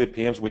if we do good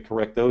PMs, we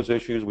correct those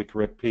issues, we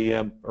correct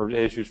PM or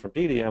issues from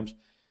PDMs,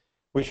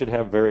 we should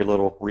have very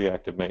little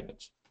reactive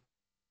maintenance.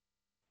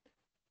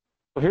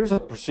 Well, here's a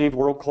perceived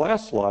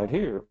world-class slide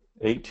here,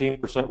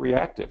 18%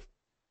 reactive.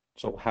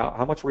 So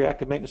how much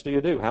reactive maintenance do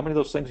you do? How many of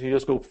those things do you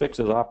just go fix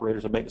as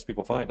operators and maintenance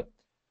people find it?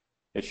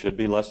 It should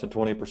be less than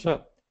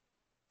 20%.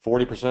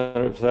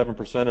 40%,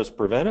 7% is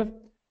preventive,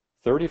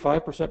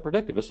 35%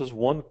 predictive. This is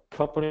one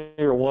company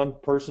or one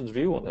person's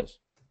view on this.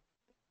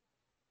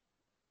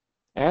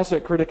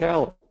 Asset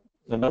criticality,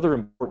 another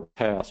important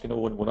task. You know,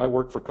 when I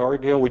worked for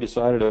Cargill, we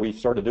decided that we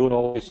started doing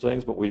all these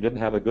things, but we didn't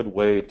have a good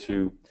way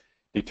to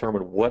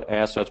determine what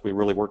assets we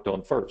really worked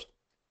on first.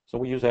 So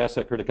we use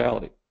asset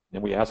criticality,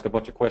 and we ask a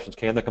bunch of questions.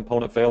 Can the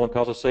component fail and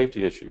cause a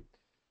safety issue?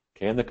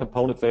 Can the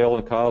component fail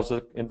and cause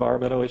an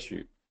environmental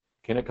issue?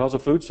 Can it cause a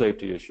food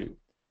safety issue?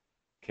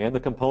 Can the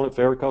component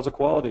fail and cause a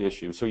quality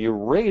issue? So you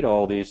rate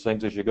all these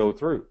things as you go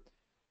through.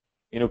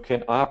 You know,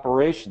 can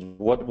operations,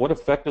 what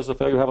effect does the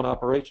failure have on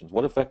operations?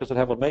 What effect does it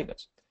have on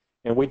maintenance?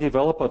 And we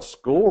develop a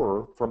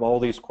score from all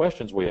these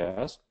questions we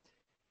ask.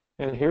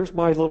 And here's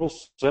my little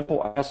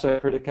simple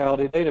asset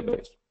criticality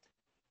database.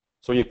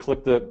 So you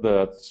click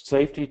the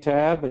safety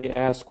tab and you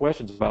ask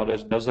questions about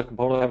it. Does the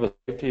component have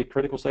a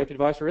critical safety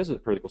device, or is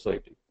it critical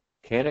safety?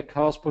 Can it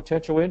cause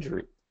potential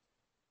injury?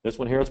 This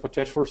one here has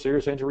potential for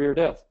serious injury or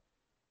death.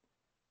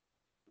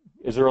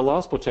 Is there a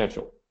loss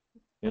potential?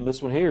 And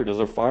this one here, does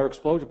there fire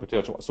explosion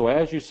potential? So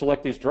as you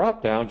select these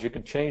drop downs, you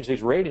can change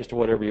these ratings to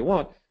whatever you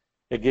want.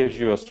 It gives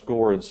you a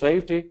score in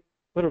safety,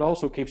 but it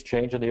also keeps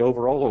changing the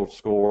overall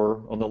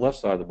score on the left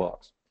side of the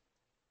box.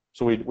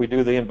 So we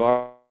do the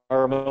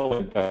environmental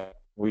impact.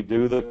 We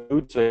do the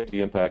food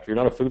safety impact. If you're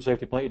not a food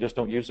safety plant, you just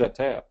don't use that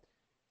tab.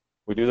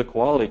 We do the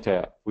quality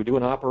tab. We do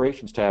an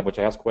operations tab, which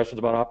asks questions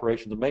about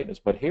operations and maintenance.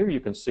 But here you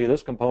can see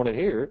this component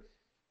here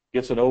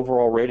gets an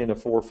overall rating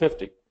of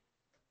 450.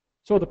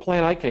 So the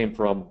plant I came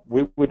from,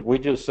 we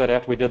just said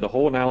after we did the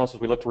whole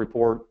analysis, we looked to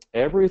report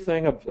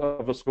everything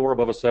of a score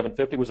above a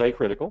 750 was A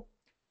critical.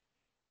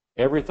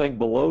 Everything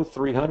below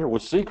 300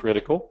 was C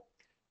critical.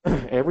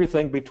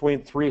 Everything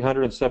between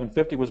 300 and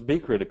 750 was B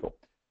critical.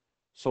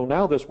 So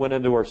now this went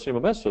into our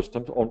CMMS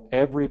system on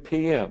every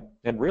PM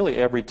and really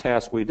every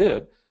task we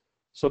did.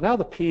 So now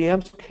the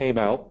PMs came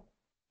out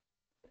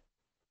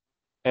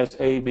as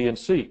A, B, and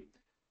C.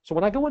 So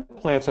when I go into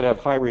plants that have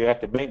high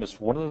reactive maintenance,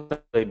 one of the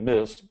things they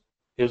miss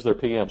is their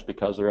PMs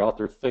because they're out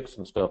there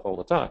fixing stuff all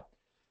the time.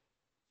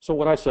 So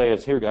what I say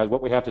is, here guys,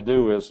 what we have to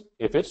do is,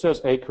 if it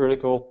says A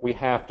critical, we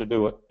have to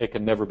do it. It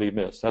can never be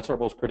missed. That's our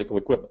most critical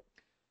equipment.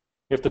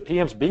 If the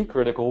PM's B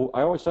critical,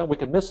 I always say we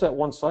can miss that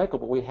one cycle,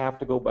 but we have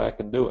to go back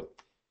and do it,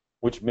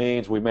 which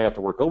means we may have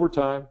to work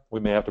overtime, we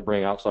may have to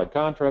bring outside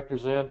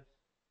contractors in,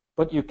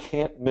 but you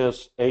can't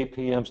miss A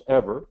PMs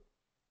ever.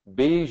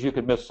 B's you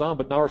can miss some,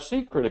 but now our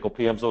C critical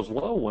PMs, those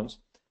low ones,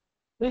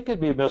 they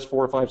could be missed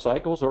 4 or 5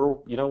 cycles,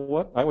 or you know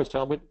what, I always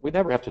tell them we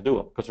never have to do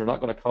them because they're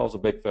not going to cause a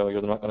big failure,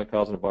 they're not going to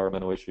cause an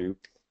environmental issue,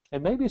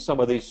 and maybe some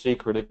of these C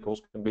criticals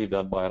can be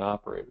done by an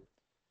operator.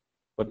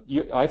 But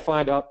I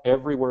find out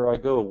everywhere I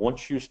go,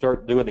 once you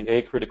start doing the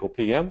A critical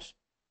PMs,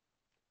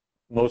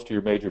 most of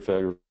your major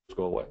failures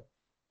go away.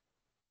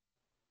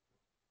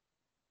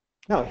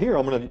 Now here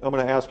I'm going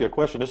to ask you a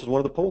question. This is one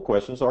of the poll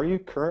questions. Are you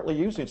currently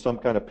using some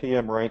kind of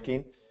PM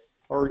ranking,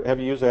 or have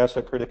you used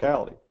asset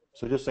criticality?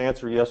 So just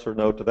answer yes or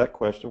no to that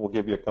question. We'll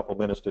give you a couple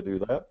minutes to do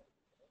that,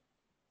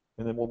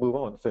 and then we'll move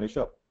on to finish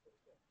up.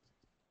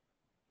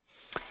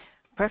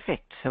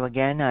 Perfect. So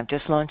again, I've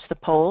just launched the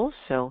polls,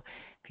 so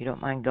if you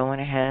don't mind going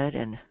ahead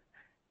and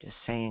just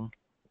saying,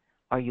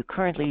 are you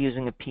currently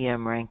using a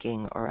PM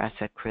ranking or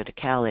asset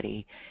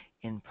criticality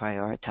in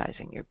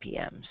prioritizing your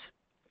PMs?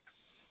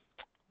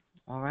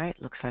 All right,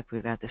 looks like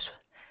we've got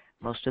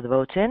most of the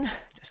votes in.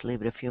 Just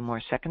leave it a few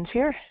more seconds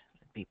here.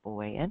 Let people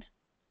weigh in.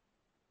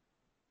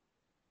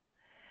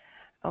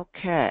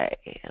 Okay,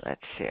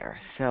 let's see here.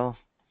 So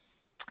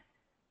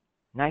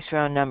nice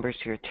round numbers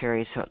here,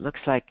 Terry. So it looks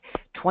like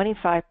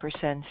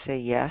 25% say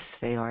yes,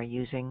 they are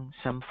using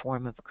some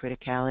form of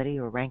criticality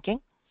or ranking,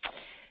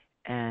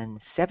 and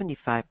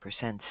 75%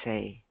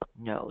 say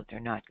no, they're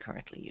not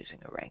currently using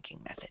a ranking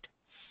method.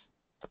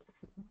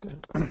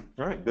 Good.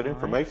 All right, good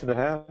information to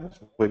have as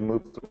we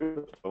move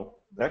through. So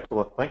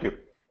excellent, thank you.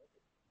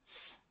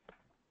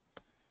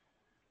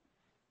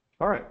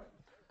 All right.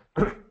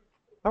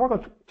 Now we're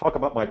going to talk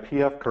about my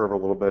PF curve a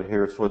little bit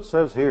here. So it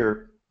says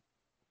here,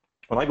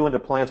 when I go into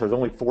plants, there's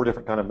only 4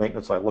 different kind of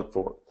maintenance I look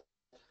for.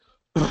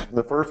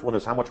 The first one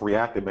is how much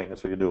reactive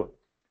maintenance are you doing?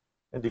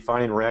 And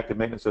defining reactive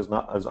maintenance as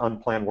not as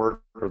unplanned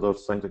work or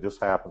those things that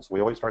just happen. So we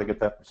always try to get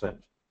that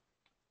percentage.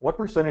 What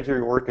percentage of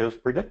your work is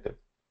predictive?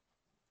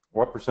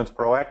 What percent is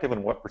proactive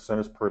and what percent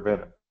is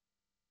preventive?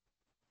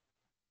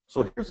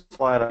 So here's a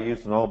slide I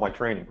use in all my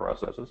training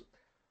processes.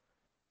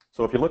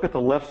 So if you look at the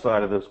left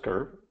side of this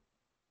curve,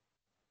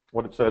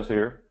 what it says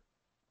here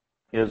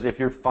is if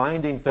you're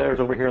finding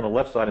failures over here on the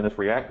left side in this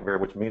reactive area,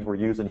 which means we're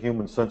using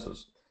human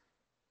senses.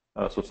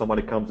 So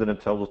somebody comes in and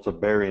tells us the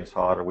bearing's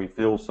hot, or we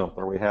feel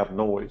something, or we have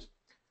noise.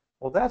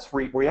 Well, that's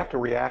we have to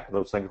react to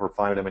those things if we're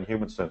finding them in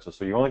human senses.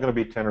 So you're only going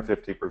to be 10 or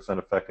 50%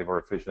 effective or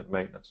efficient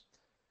maintenance.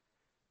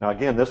 Now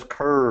again, this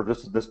curve,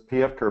 this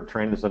PF curve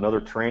training is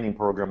another training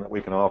program that we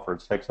can offer.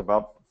 It takes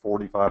about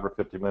 45 or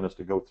 50 minutes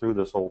to go through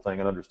this whole thing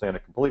and understand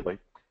it completely.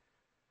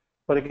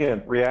 But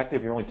again,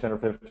 reactive, you're only 10 or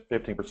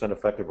 15%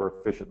 effective or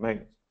efficient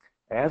maintenance.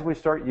 As we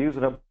start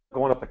using them,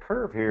 going up the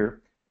curve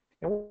here,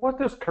 And what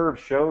this curve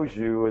shows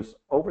you is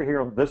over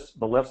here on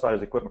the left side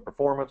is equipment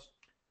performance,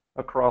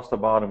 across the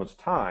bottom is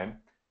time.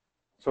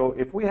 So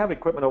if we have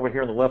equipment over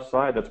here on the left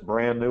side that's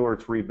brand new or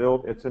it's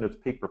rebuilt, it's in its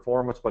peak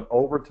performance, but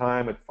over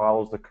time it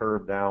follows the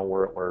curve down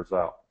where it wears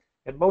out.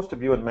 And most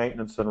of you in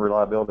maintenance and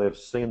reliability have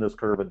seen this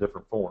curve in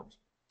different forms.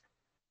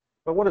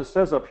 But what it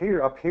says up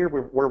here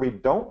where we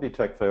don't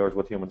detect failures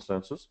with human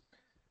senses,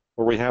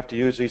 where we have to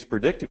use these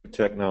predictive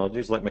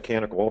technologies like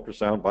mechanical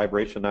ultrasound,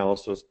 vibration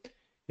analysis,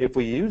 if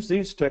we use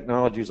these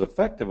technologies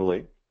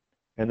effectively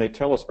and they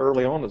tell us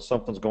early on that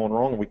something's going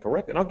wrong and we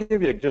correct it. And I'll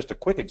give you just a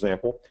quick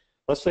example.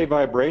 Let's say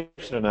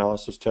vibration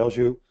analysis tells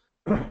you,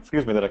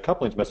 excuse me, that a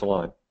coupling's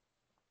misaligned.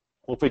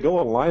 Well, if we go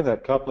and align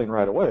that coupling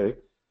right away,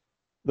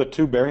 the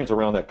two bearings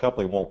around that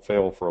coupling won't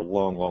fail for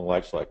long, long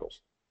life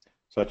cycles.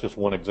 So that's just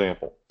one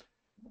example.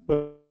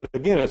 But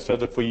again, it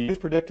says if we use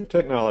predictive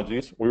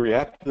technologies, we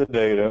react to the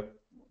data,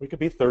 we could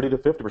be 30 to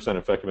 50%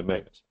 effective in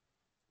maintenance.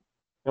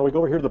 Now we go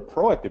over here to the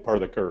proactive part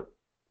of the curve.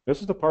 This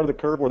is the part of the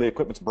curve where the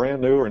equipment's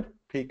brand new or in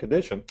peak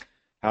condition.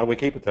 How do we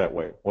keep it that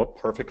way? Well,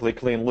 perfectly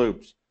clean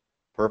loops,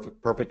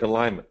 perfect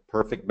alignment,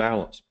 perfect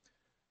balance.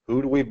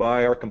 Who do we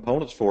buy our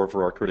components for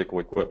our critical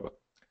equipment?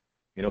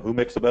 You know, who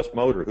makes the best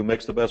motor? Who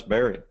makes the best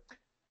bearing?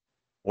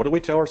 What do we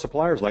tell our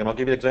suppliers? Like, and I'll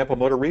give you an example,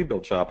 motor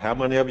rebuild shop. How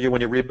many of you,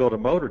 when you rebuild a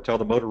motor, tell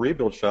the motor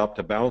rebuild shop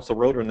to balance the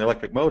rotor in the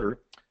electric motor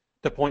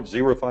to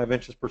 0.05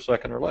 inches per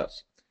second or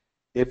less?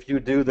 If you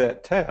do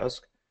that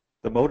task,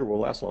 the motor will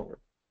last longer.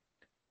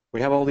 We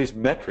have all these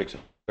metrics.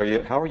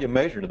 How are you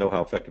measuring to know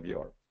how effective you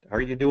are? How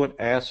are you doing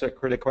asset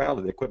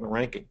criticality, the equipment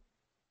ranking?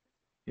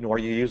 You know, are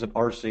you using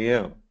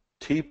RCM,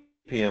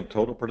 TPM,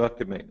 total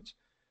productive maintenance?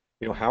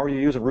 You know, how are you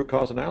using root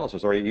cause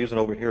analysis? Are you using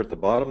over here at the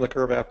bottom of the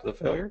curve after the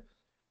failure?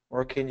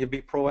 Or can you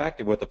be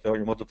proactive with the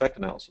failure mode effect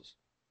analysis?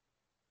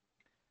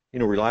 You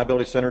know,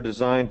 reliability center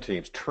design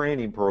teams,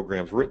 training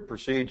programs, written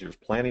procedures,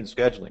 planning,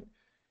 scheduling,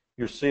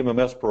 your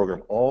CMMS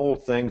program, all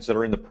things that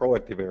are in the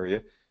proactive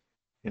area.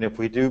 And if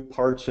we do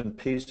parts and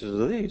pieces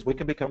of these, we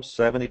can become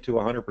 70 to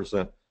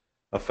 100%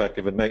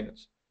 effective in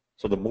maintenance.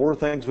 So the more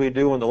things we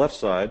do on the left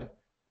side,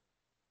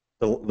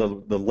 the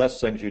less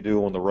things you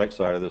do on the right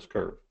side of this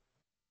curve.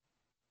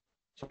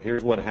 So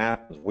here's what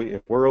happens.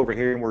 If we're over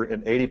here and we're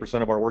in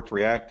 80% of our work's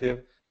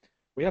reactive,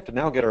 we have to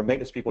now get our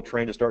maintenance people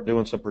trained to start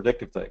doing some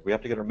predictive things. We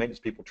have to get our maintenance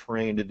people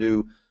trained to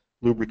do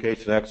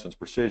lubrication excellence,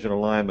 precision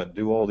alignment,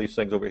 do all these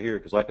things over here.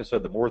 Because like I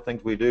said, the more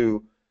things we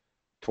do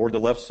toward the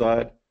left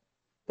side,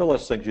 the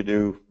less things you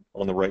do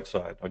on the right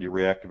side, on your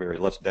reactive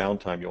area, less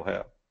downtime you'll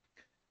have.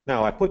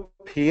 Now, I put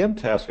PM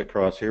task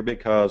across here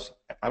because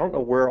I don't know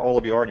where all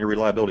of you are in your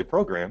reliability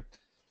program,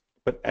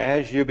 but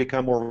as you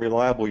become more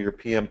reliable, your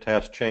PM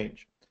tasks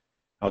change.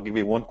 I'll give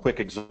you one quick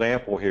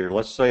example here.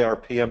 Let's say our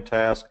PM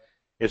task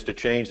is to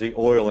change the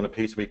oil in a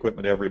piece of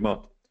equipment every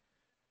month.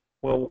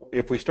 Well,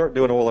 if we start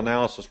doing oil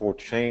analysis, we'll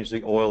change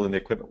the oil in the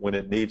equipment when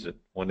it needs it,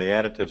 when the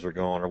additives are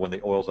gone or when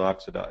the oil's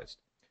oxidized.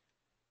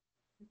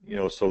 You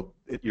know, so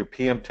your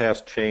PM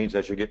tasks change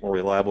as you get more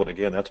reliable, and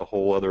again, that's a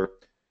whole other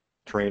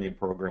training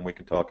program we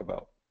can talk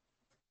about.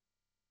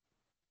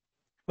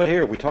 But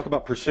here, we talk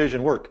about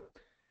precision work.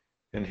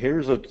 And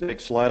here's a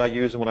slide I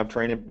use when I'm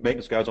training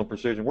maintenance guys on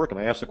precision work, and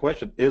I ask the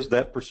question, is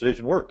that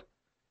precision work?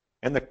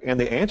 And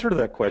the answer to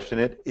that question,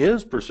 it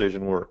is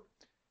precision work.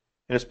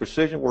 And it's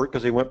precision work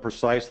because he went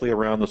precisely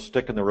around the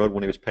stick in the road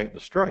when he was painting the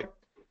stripe.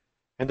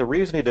 And the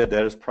reason he did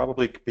that is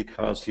probably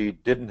because he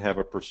didn't have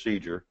a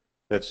procedure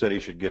that said he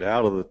should get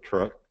out of the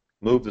truck,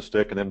 move the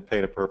stick, and then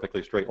paint a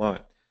perfectly straight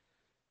line.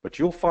 But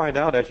you'll find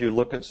out as you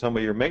look at some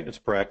of your maintenance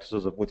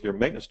practices with your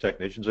maintenance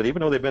technicians that even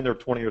though they've been there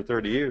 20 or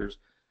 30 years,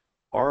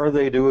 are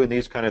they doing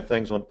these kind of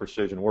things on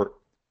precision work?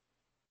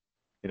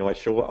 You know, I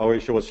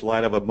always show a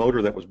slide of a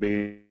motor that was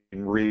being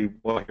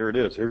well, here it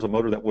is. Here's a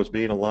motor that was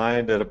being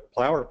aligned at a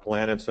power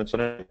plant in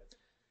Cincinnati.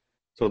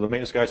 So the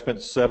maintenance guy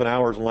spent 7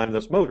 hours aligning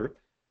this motor,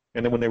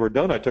 and then when they were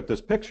done, I took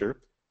this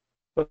picture.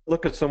 But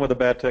look at some of the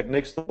bad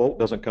techniques. The bolt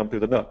doesn't come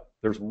through the nut.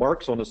 There's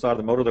marks on the side of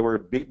the motor that were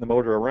beating the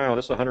motor around.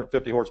 It's a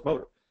 150 horse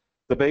motor.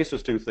 The base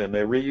is too thin.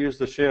 They reused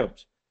the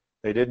shims.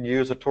 They didn't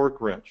use a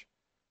torque wrench.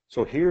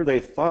 So here they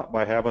thought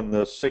by having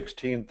the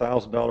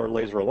 $16,000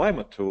 laser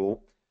alignment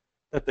tool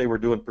that they were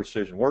doing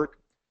precision work.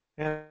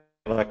 And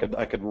I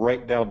could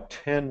write down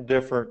 10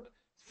 different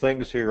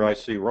things here I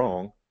see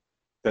wrong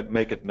that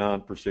make it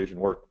non-precision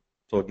work.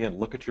 So again,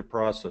 look at your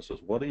processes.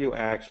 What are you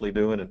actually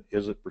doing, and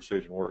is it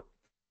precision work?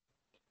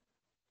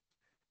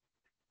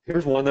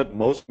 Here's one that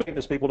most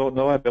maintenance people don't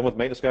know. I've been with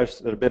maintenance guys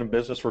that have been in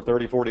business for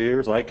 30, 40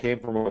 years. I came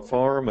from a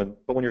farm,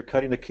 but when you're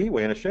cutting the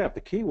keyway in a shaft,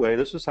 the keyway,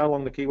 this is how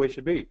long the keyway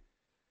should be.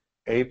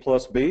 A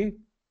plus B,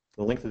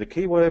 the length of the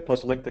keyway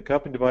plus the length of the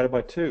coupling divided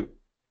by 2.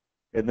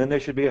 And then they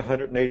should be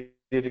 180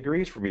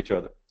 degrees from each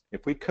other.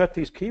 If we cut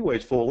these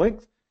keyways full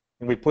length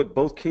and we put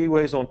both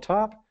keyways on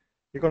top,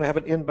 you're going to have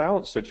an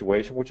imbalance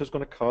situation, which is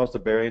going to cause the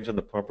bearings in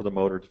the pump or the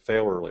motor to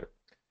fail earlier.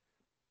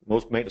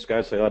 Most maintenance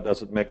guys say, oh, it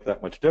doesn't make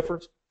that much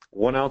difference.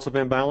 1 ounce of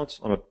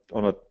imbalance on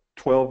a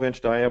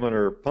 12-inch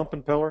diameter pump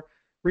impeller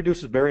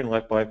reduces bearing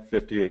life by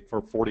 48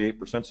 for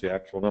 48%, the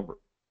actual number.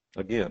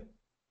 Again,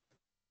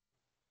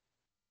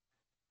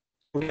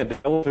 Again,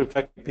 develop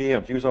effective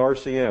PMs. Use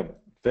RCM,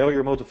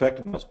 failure modes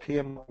effectiveness,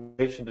 PM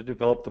automation to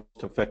develop the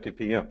most effective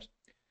PMs.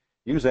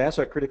 Use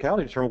asset criticality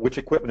to determine which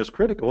equipment is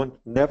critical and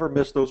never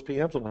miss those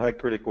PMs on high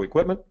critical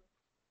equipment.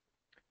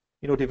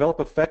 Develop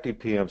effective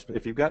PMs.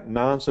 If you've got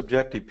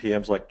non-subjective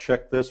PMs like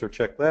check this or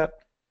check that,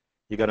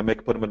 you got to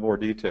put them in more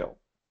detail.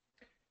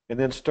 And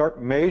then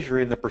start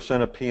measuring the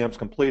percent of PMs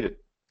completed.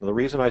 Now, the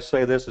reason I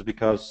say this is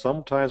because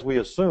sometimes we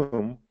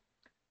assume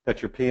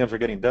that your PMs are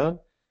getting done,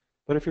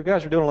 but if you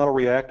guys are doing a lot of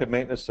reactive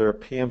maintenance, their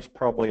PMs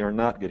probably are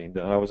not getting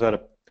done. I was at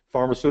a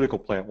pharmaceutical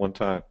plant one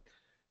time.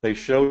 They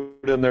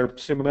showed in their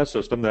CMMS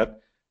system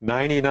that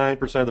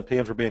 99% of the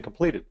PMs were being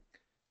completed.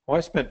 Well,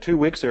 I spent 2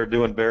 weeks there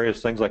doing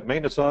various things like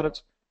maintenance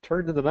audits,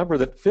 turned in the number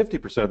that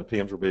 50% of the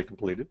PMs were being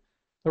completed.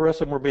 The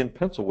rest of them were being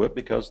pencil whipped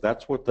because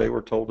that's what they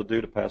were told to do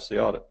to pass the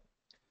audit.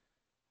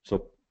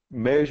 So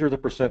measure the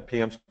percent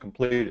PMs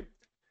completed.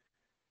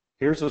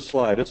 Here's a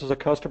slide. This is a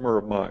customer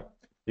of mine.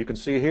 You can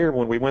see here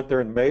when we went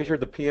there and measured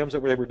the PMs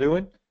that they were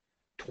doing,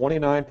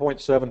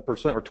 29.7%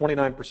 or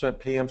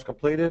 29% PMs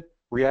completed,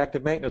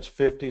 reactive maintenance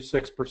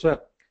 56%.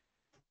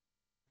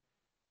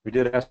 We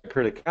did asset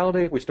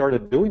criticality. We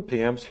started doing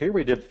PMs. Here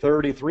we did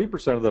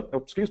 33% of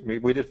the,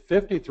 we did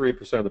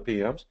 53% of the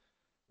PMs.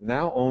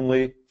 Now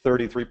only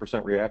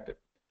 33% reactive.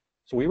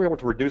 So we were able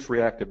to reduce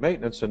reactive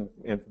maintenance and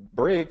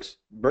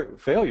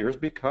failures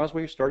because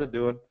we started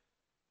doing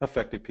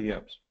effective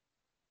PMs.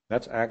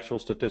 That's actual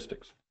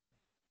statistics.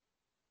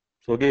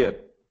 So again,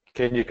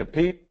 can you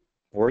compete?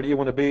 Where do you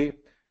want to be?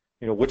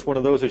 Which one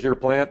of those is your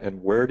plant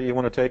and where do you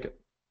want to take it?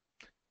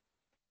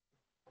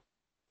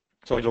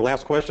 So the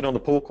last question on the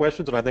poll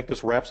questions, and I think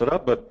this wraps it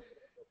up, but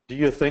do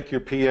you think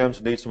your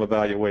PMs need some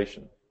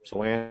evaluation?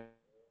 So answer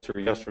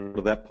yes or no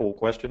to that poll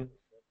question.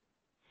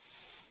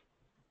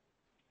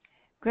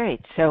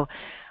 Great. So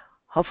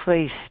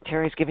hopefully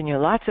Terry's given you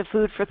lots of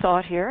food for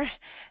thought here.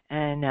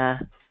 And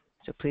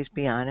so please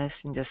be honest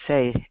and just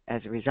say,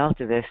 as a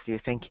result of this, do you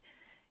think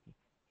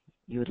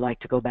you would like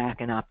to go back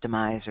and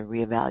optimize or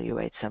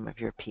reevaluate some of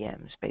your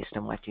PMs based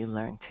on what you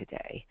learned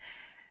today?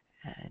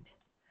 And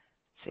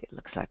see, it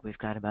looks like we've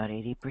got about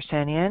 80%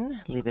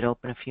 in. Leave it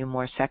open a few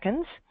more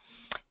seconds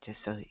just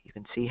so that you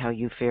can see how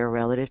you fare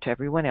relative to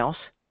everyone else.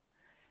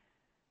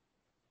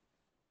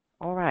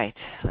 All right,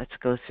 let's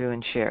go through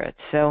and share it.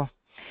 So,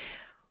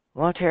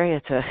 well, Terry,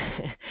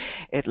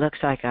 it looks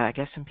like I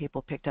guess some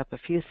people picked up a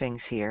few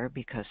things here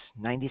because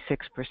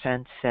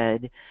 96%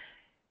 said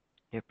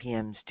their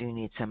PMs do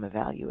need some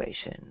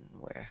evaluation,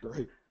 where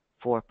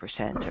 4%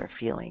 are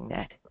feeling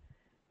that,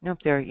 nope,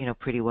 they're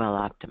pretty well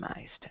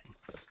optimized.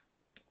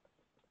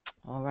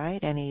 All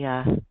right,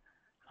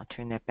 I'll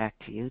turn that back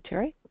to you,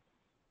 Terry.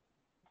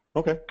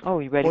 Okay. Oh,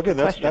 you ready? Well, again,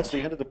 for questions? that's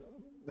the end of the.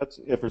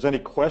 If there's any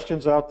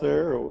questions out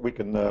there, we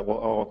can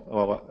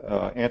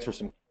I'll answer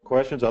some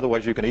questions.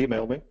 Otherwise, you can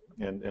email me,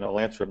 and I'll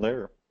answer them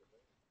there.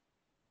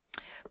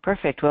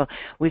 Perfect. Well,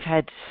 we've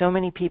had so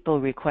many people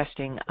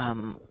requesting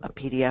a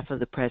PDF of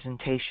the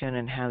presentation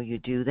and how you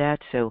do that.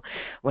 So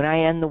when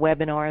I end the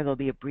webinar, there'll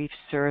be a brief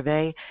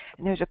survey.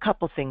 And there's a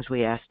couple things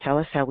we asked. Tell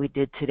us how we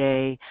did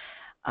today.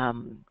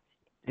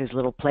 There's a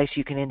little place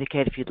you can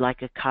indicate if you'd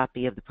like a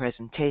copy of the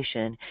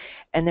presentation.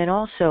 And then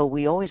also,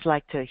 we always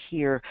like to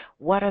hear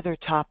what other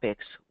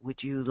topics would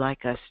you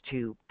like us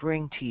to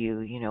bring to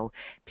you.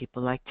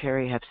 People like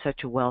Terry have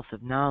such a wealth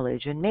of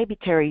knowledge. And maybe,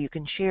 Terry, you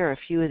can share a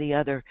few of the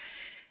other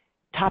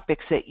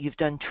topics that you've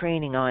done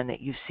training on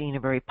that you've seen are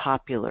very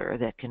popular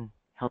that can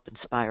help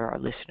inspire our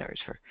listeners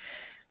for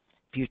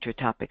future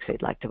topics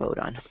they'd like to vote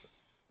on.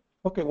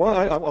 Okay, well,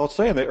 I'll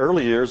say in the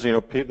early years,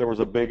 there was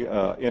a big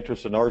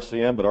interest in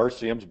RCM, but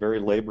RCM is very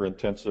labor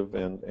intensive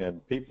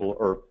and people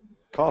are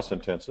cost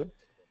intensive.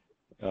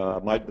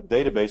 My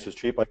database is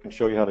cheap. I can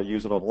show you how to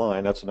use it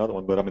online. That's another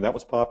one. But I mean, that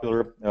was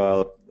popular.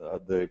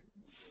 The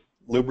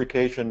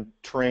lubrication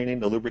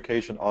training, the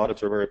lubrication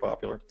audits are very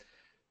popular.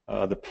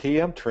 The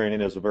PM training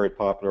is very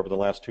popular over the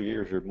last 2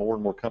 years. There are more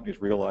and more companies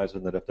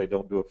realizing that if they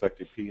don't do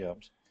effective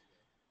PMs.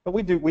 But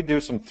we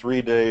do some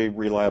 3-day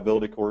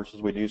reliability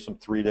courses. We do some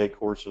 3-day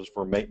courses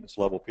for maintenance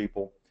level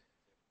people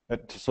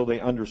so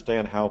they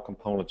understand how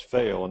components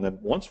fail. And then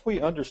once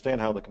we understand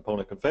how the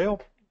component can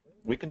fail,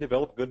 we can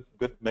develop good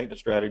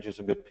maintenance strategies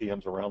and good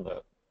PMs around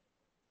that.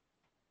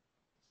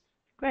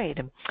 Great.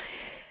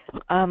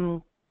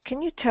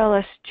 Can you tell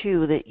us,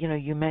 too, that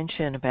you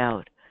mentioned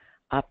about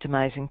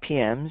optimizing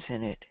PMs,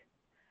 and it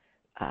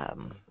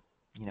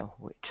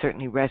it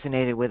certainly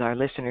resonated with our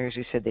listeners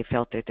who said they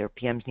felt that their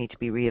PMs need to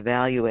be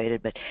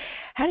reevaluated. But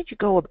how did you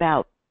go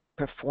about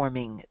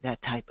performing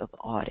that type of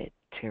audit,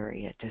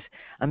 Terry? Just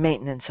a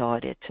maintenance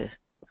audit to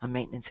a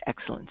maintenance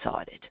excellence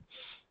audit?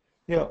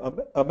 Yeah,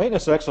 a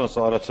maintenance excellence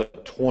audit's a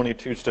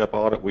 22-step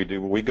audit we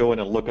do. We go in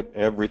and look at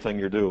everything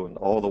you're doing,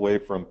 all the way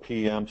from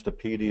PMs to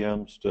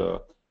PDMs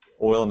to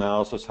oil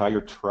analysis, how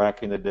you're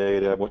tracking the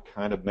data, what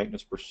kind of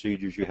maintenance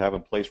procedures you have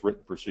in place,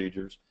 written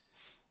procedures.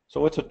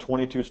 So it's a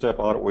 22-step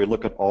audit where we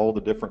look at all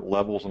the different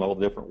levels and all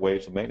the different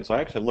ways of maintenance.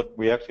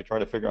 We actually try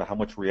to figure out how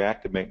much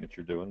reactive maintenance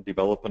you're doing,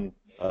 developing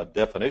a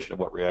definition of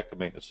what reactive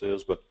maintenance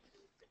is. But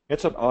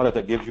it's an audit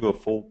that gives you a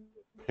full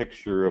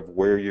picture of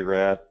where you're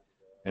at,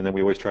 and then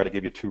we always try to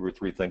give you 2 or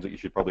 3 things that you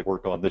should probably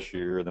work on this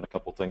year, and then a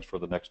couple of things for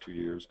the next 2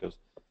 years, because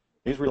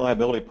these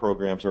reliability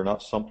programs are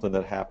not something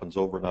that happens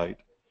overnight.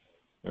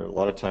 A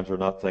lot of times they're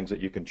not things that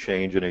you can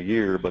change in a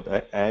year, but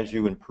as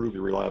you improve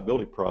your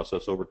reliability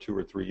process over 2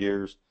 or 3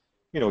 years,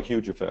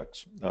 huge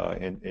effects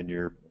in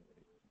your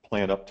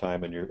plant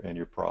uptime and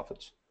your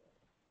profits.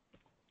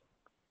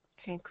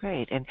 Okay,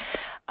 great. And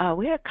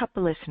we had a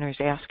couple listeners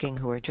asking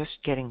who are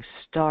just getting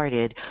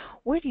started,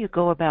 where do you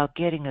go about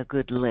getting a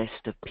good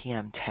list of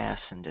PM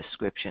tasks and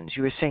descriptions?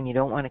 You were saying you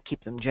don't want to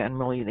keep them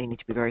general, they need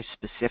to be very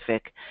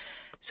specific.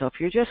 So if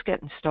you're just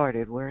getting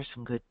started, where are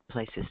some good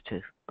places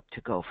to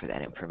go for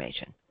that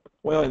information?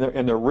 Well,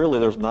 and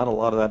there's not a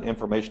lot of that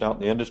information out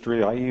in the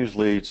industry. I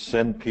usually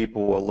send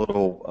people a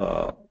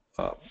little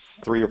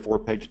 3 or 4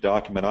 page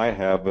document I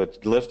have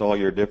that lists all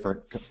your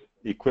different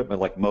equipment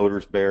like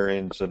motors,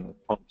 bearings, and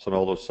pumps and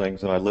all those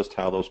things, and I list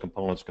how those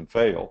components can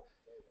fail.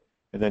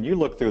 And then you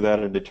look through that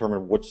and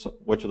determine which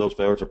of those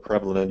failures are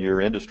prevalent in your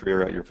industry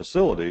or at your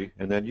facility,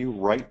 and then you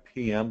write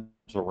PMs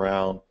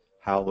around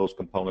how those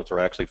components are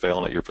actually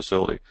failing at your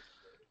facility.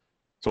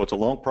 So it's a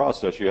long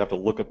process. You have to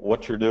look at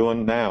what you're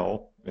doing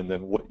now and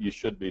then what you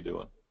should be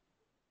doing.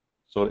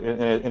 So,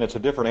 and it's a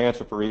different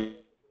answer for each.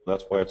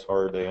 That's why it's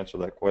hard to answer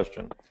that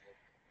question.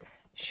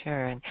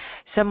 Sure. And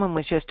someone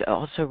was just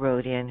also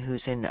wrote in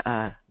who's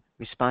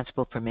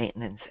responsible for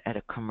maintenance at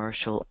a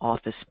commercial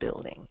office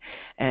building.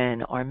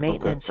 And are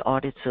maintenance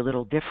audits a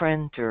little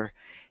different, or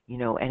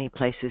any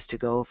places to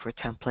go for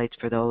templates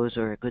for those,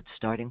 or a good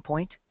starting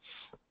point?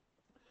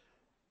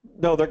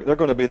 No, they're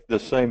going to be the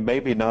same,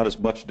 maybe not as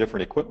much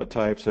different equipment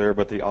types there,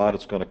 but the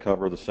audit's going to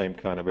cover the same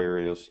kind of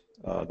areas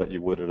that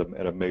you would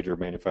at a major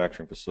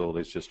manufacturing facility.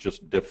 It's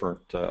just different.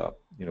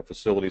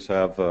 Facilities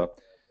have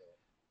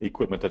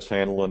equipment that's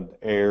handling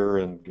air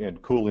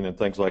and cooling and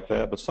things like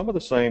that, but some of the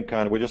same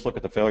kind of, we just look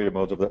at the failure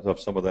modes of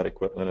some of that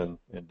equipment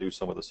and do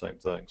some of the same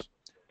things.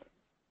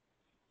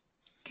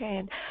 Okay,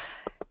 and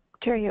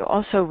Terry, you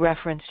also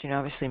referenced,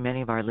 obviously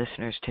many of our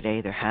listeners today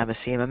either have a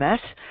CMMS,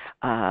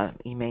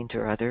 eMaint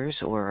or others,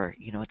 or,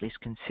 at least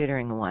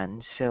considering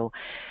one. So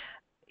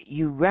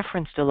you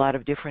referenced a lot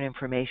of different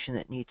information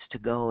that needs to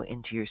go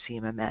into your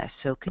CMMS.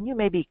 So can you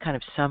maybe kind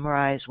of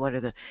summarize what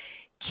are the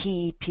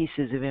key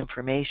pieces of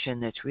information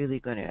that's really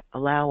going to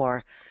allow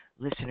our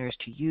listeners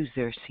to use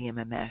their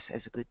CMMS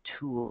as a good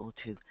tool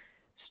to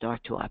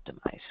start to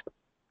optimize?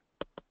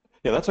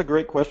 Yeah, that's a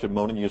great question,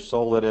 Mona. You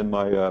saw that in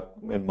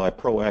my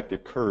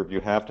proactive curve.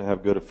 You have to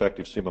have good,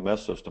 effective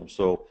CMMS systems.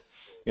 So,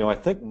 I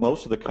think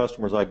most of the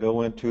customers I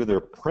go into, they're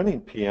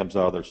printing PMs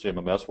out of their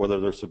CMMS, whether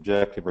they're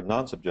subjective or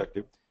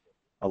non-subjective.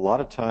 A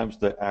lot of times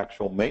the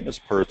actual maintenance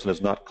person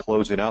is not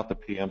closing out the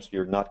PMs, so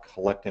you're not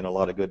collecting a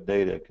lot of good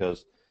data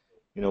because,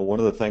 one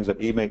of the things that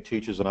eMaint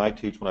teaches and I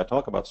teach when I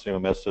talk about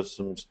CMMS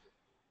systems,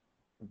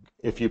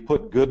 if you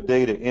put good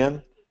data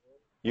in,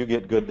 you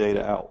get good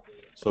data out.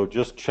 So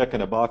just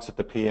checking a box that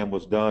the PM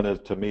was done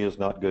to me is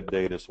not good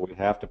data. So we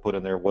have to put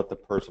in there what the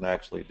person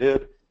actually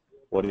did,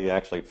 what he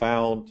actually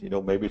found,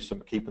 maybe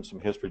keeping some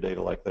history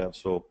data like that.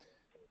 So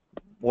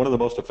one of the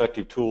most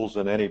effective tools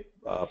in any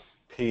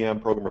PM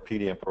program or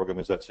PDM program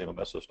is that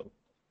CMMS system.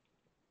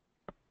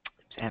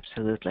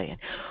 Absolutely. And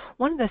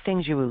one of the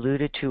things you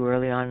alluded to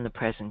early on in the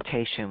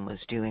presentation was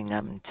doing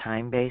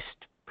time-based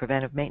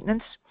preventive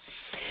maintenance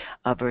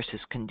versus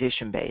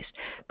condition-based.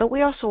 But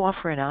we also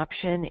offer an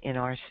option in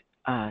our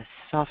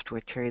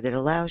software, Terry, that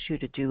allows you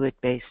to do it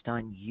based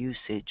on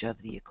usage of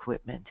the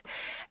equipment.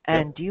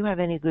 And Yep. Do you have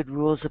any good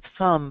rules of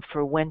thumb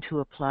for when to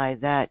apply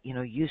that,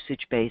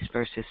 usage-based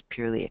versus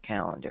purely a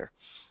calendar?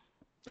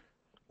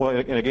 Well,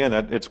 and again,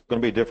 it's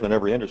going to be different in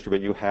every industry,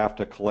 but you have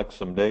to collect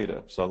some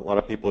data. So a lot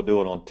of people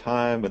do it on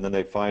time, and then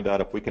they find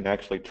out if we can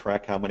actually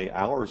track how many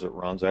hours it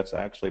runs, that's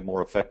actually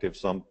more effective.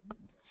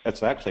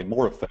 That's actually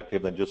more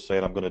effective than just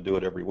saying I'm going to do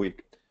it every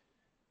week,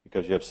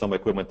 because you have some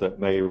equipment that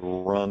may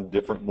run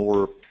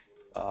more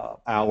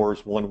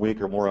hours 1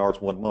 week or more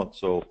hours 1 month.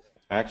 So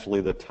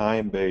actually the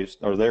time-based,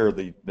 or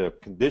the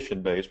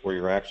condition-based, where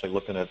you're actually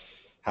looking at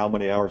how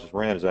many hours is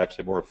ran, is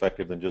actually more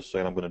effective than just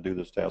saying I'm going to do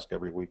this task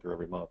every week or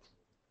every month.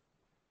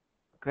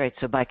 Great.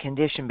 So by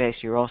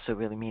condition-based, you're also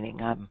really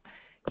meaning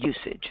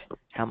usage,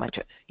 how much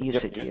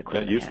usage the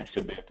equipment usage has.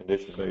 could be a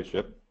condition-based,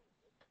 yep.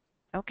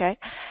 Okay.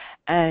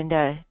 And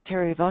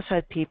Terry, we've also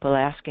had people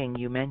asking,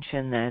 you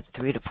mentioned that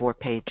 3 to 4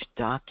 page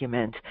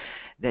document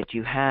that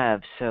you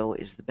have. So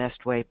is the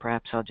best way,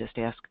 perhaps I'll just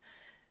ask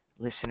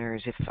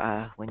listeners if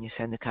when you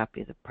send a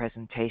copy of the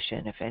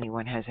presentation, if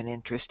anyone has an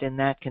interest in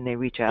that, can they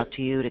reach out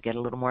to you to get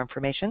a little more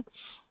information?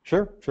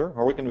 Sure.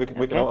 Or we can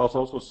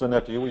also send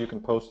that to you, where you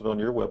can post it on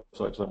your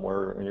website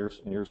somewhere in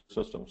your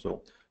system.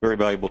 So very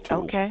valuable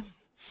tool. Okay,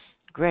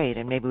 great.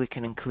 And maybe we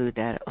can include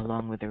that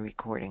along with the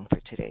recording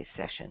for today's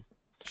session.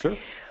 Sure.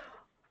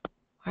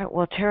 All right.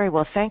 Well, Terry,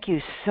 thank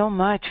you so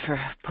much for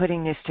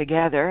putting this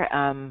together.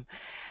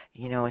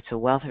 It's a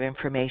wealth of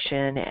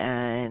information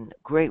and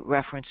great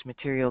reference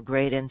material,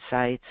 great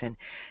insights, and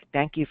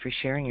thank you for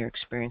sharing your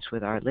experience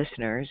with our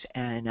listeners.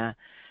 And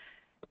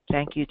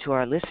Thank you to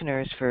our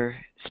listeners for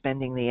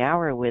spending the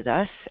hour with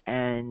us,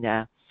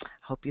 and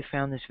hope you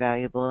found this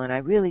valuable. And I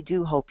really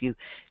do hope you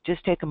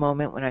just take a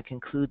moment when I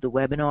conclude the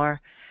webinar.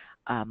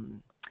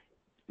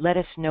 Let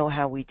us know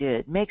how we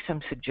did. Make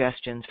some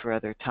suggestions for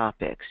other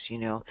topics.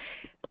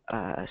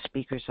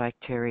 Speakers like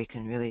Terry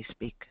can really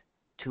speak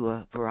to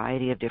a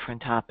variety of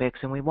different topics,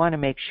 and we want to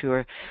make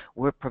sure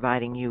we're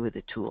providing you with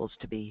the tools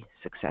to be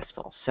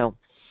successful. So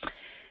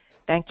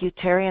thank you,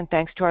 Terry, and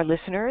thanks to our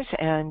listeners.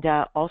 And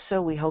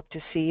also, we hope to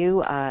see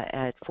you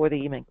for the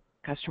eMaint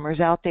customers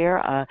out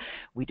there.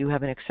 We do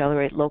have an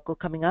Accelerate Local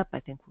coming up. I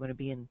think we're going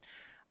to be in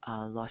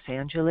Los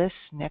Angeles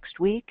next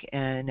week,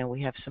 and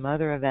we have some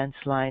other events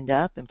lined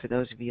up. And for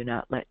those of you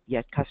not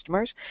yet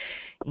customers,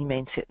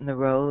 eMaint's hitting the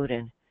road,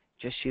 and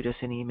just shoot us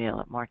an email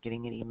at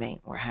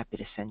marketing@eMaint. We're happy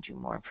to send you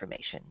more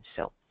information.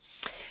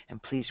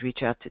 And please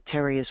reach out to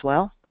Terry as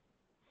well.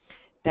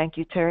 Thank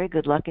you, Terry.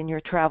 Good luck in your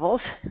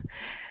travels.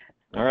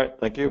 All right.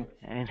 Thank you.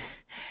 And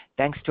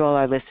thanks to all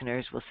our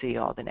listeners. We'll see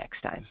you all the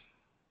next time.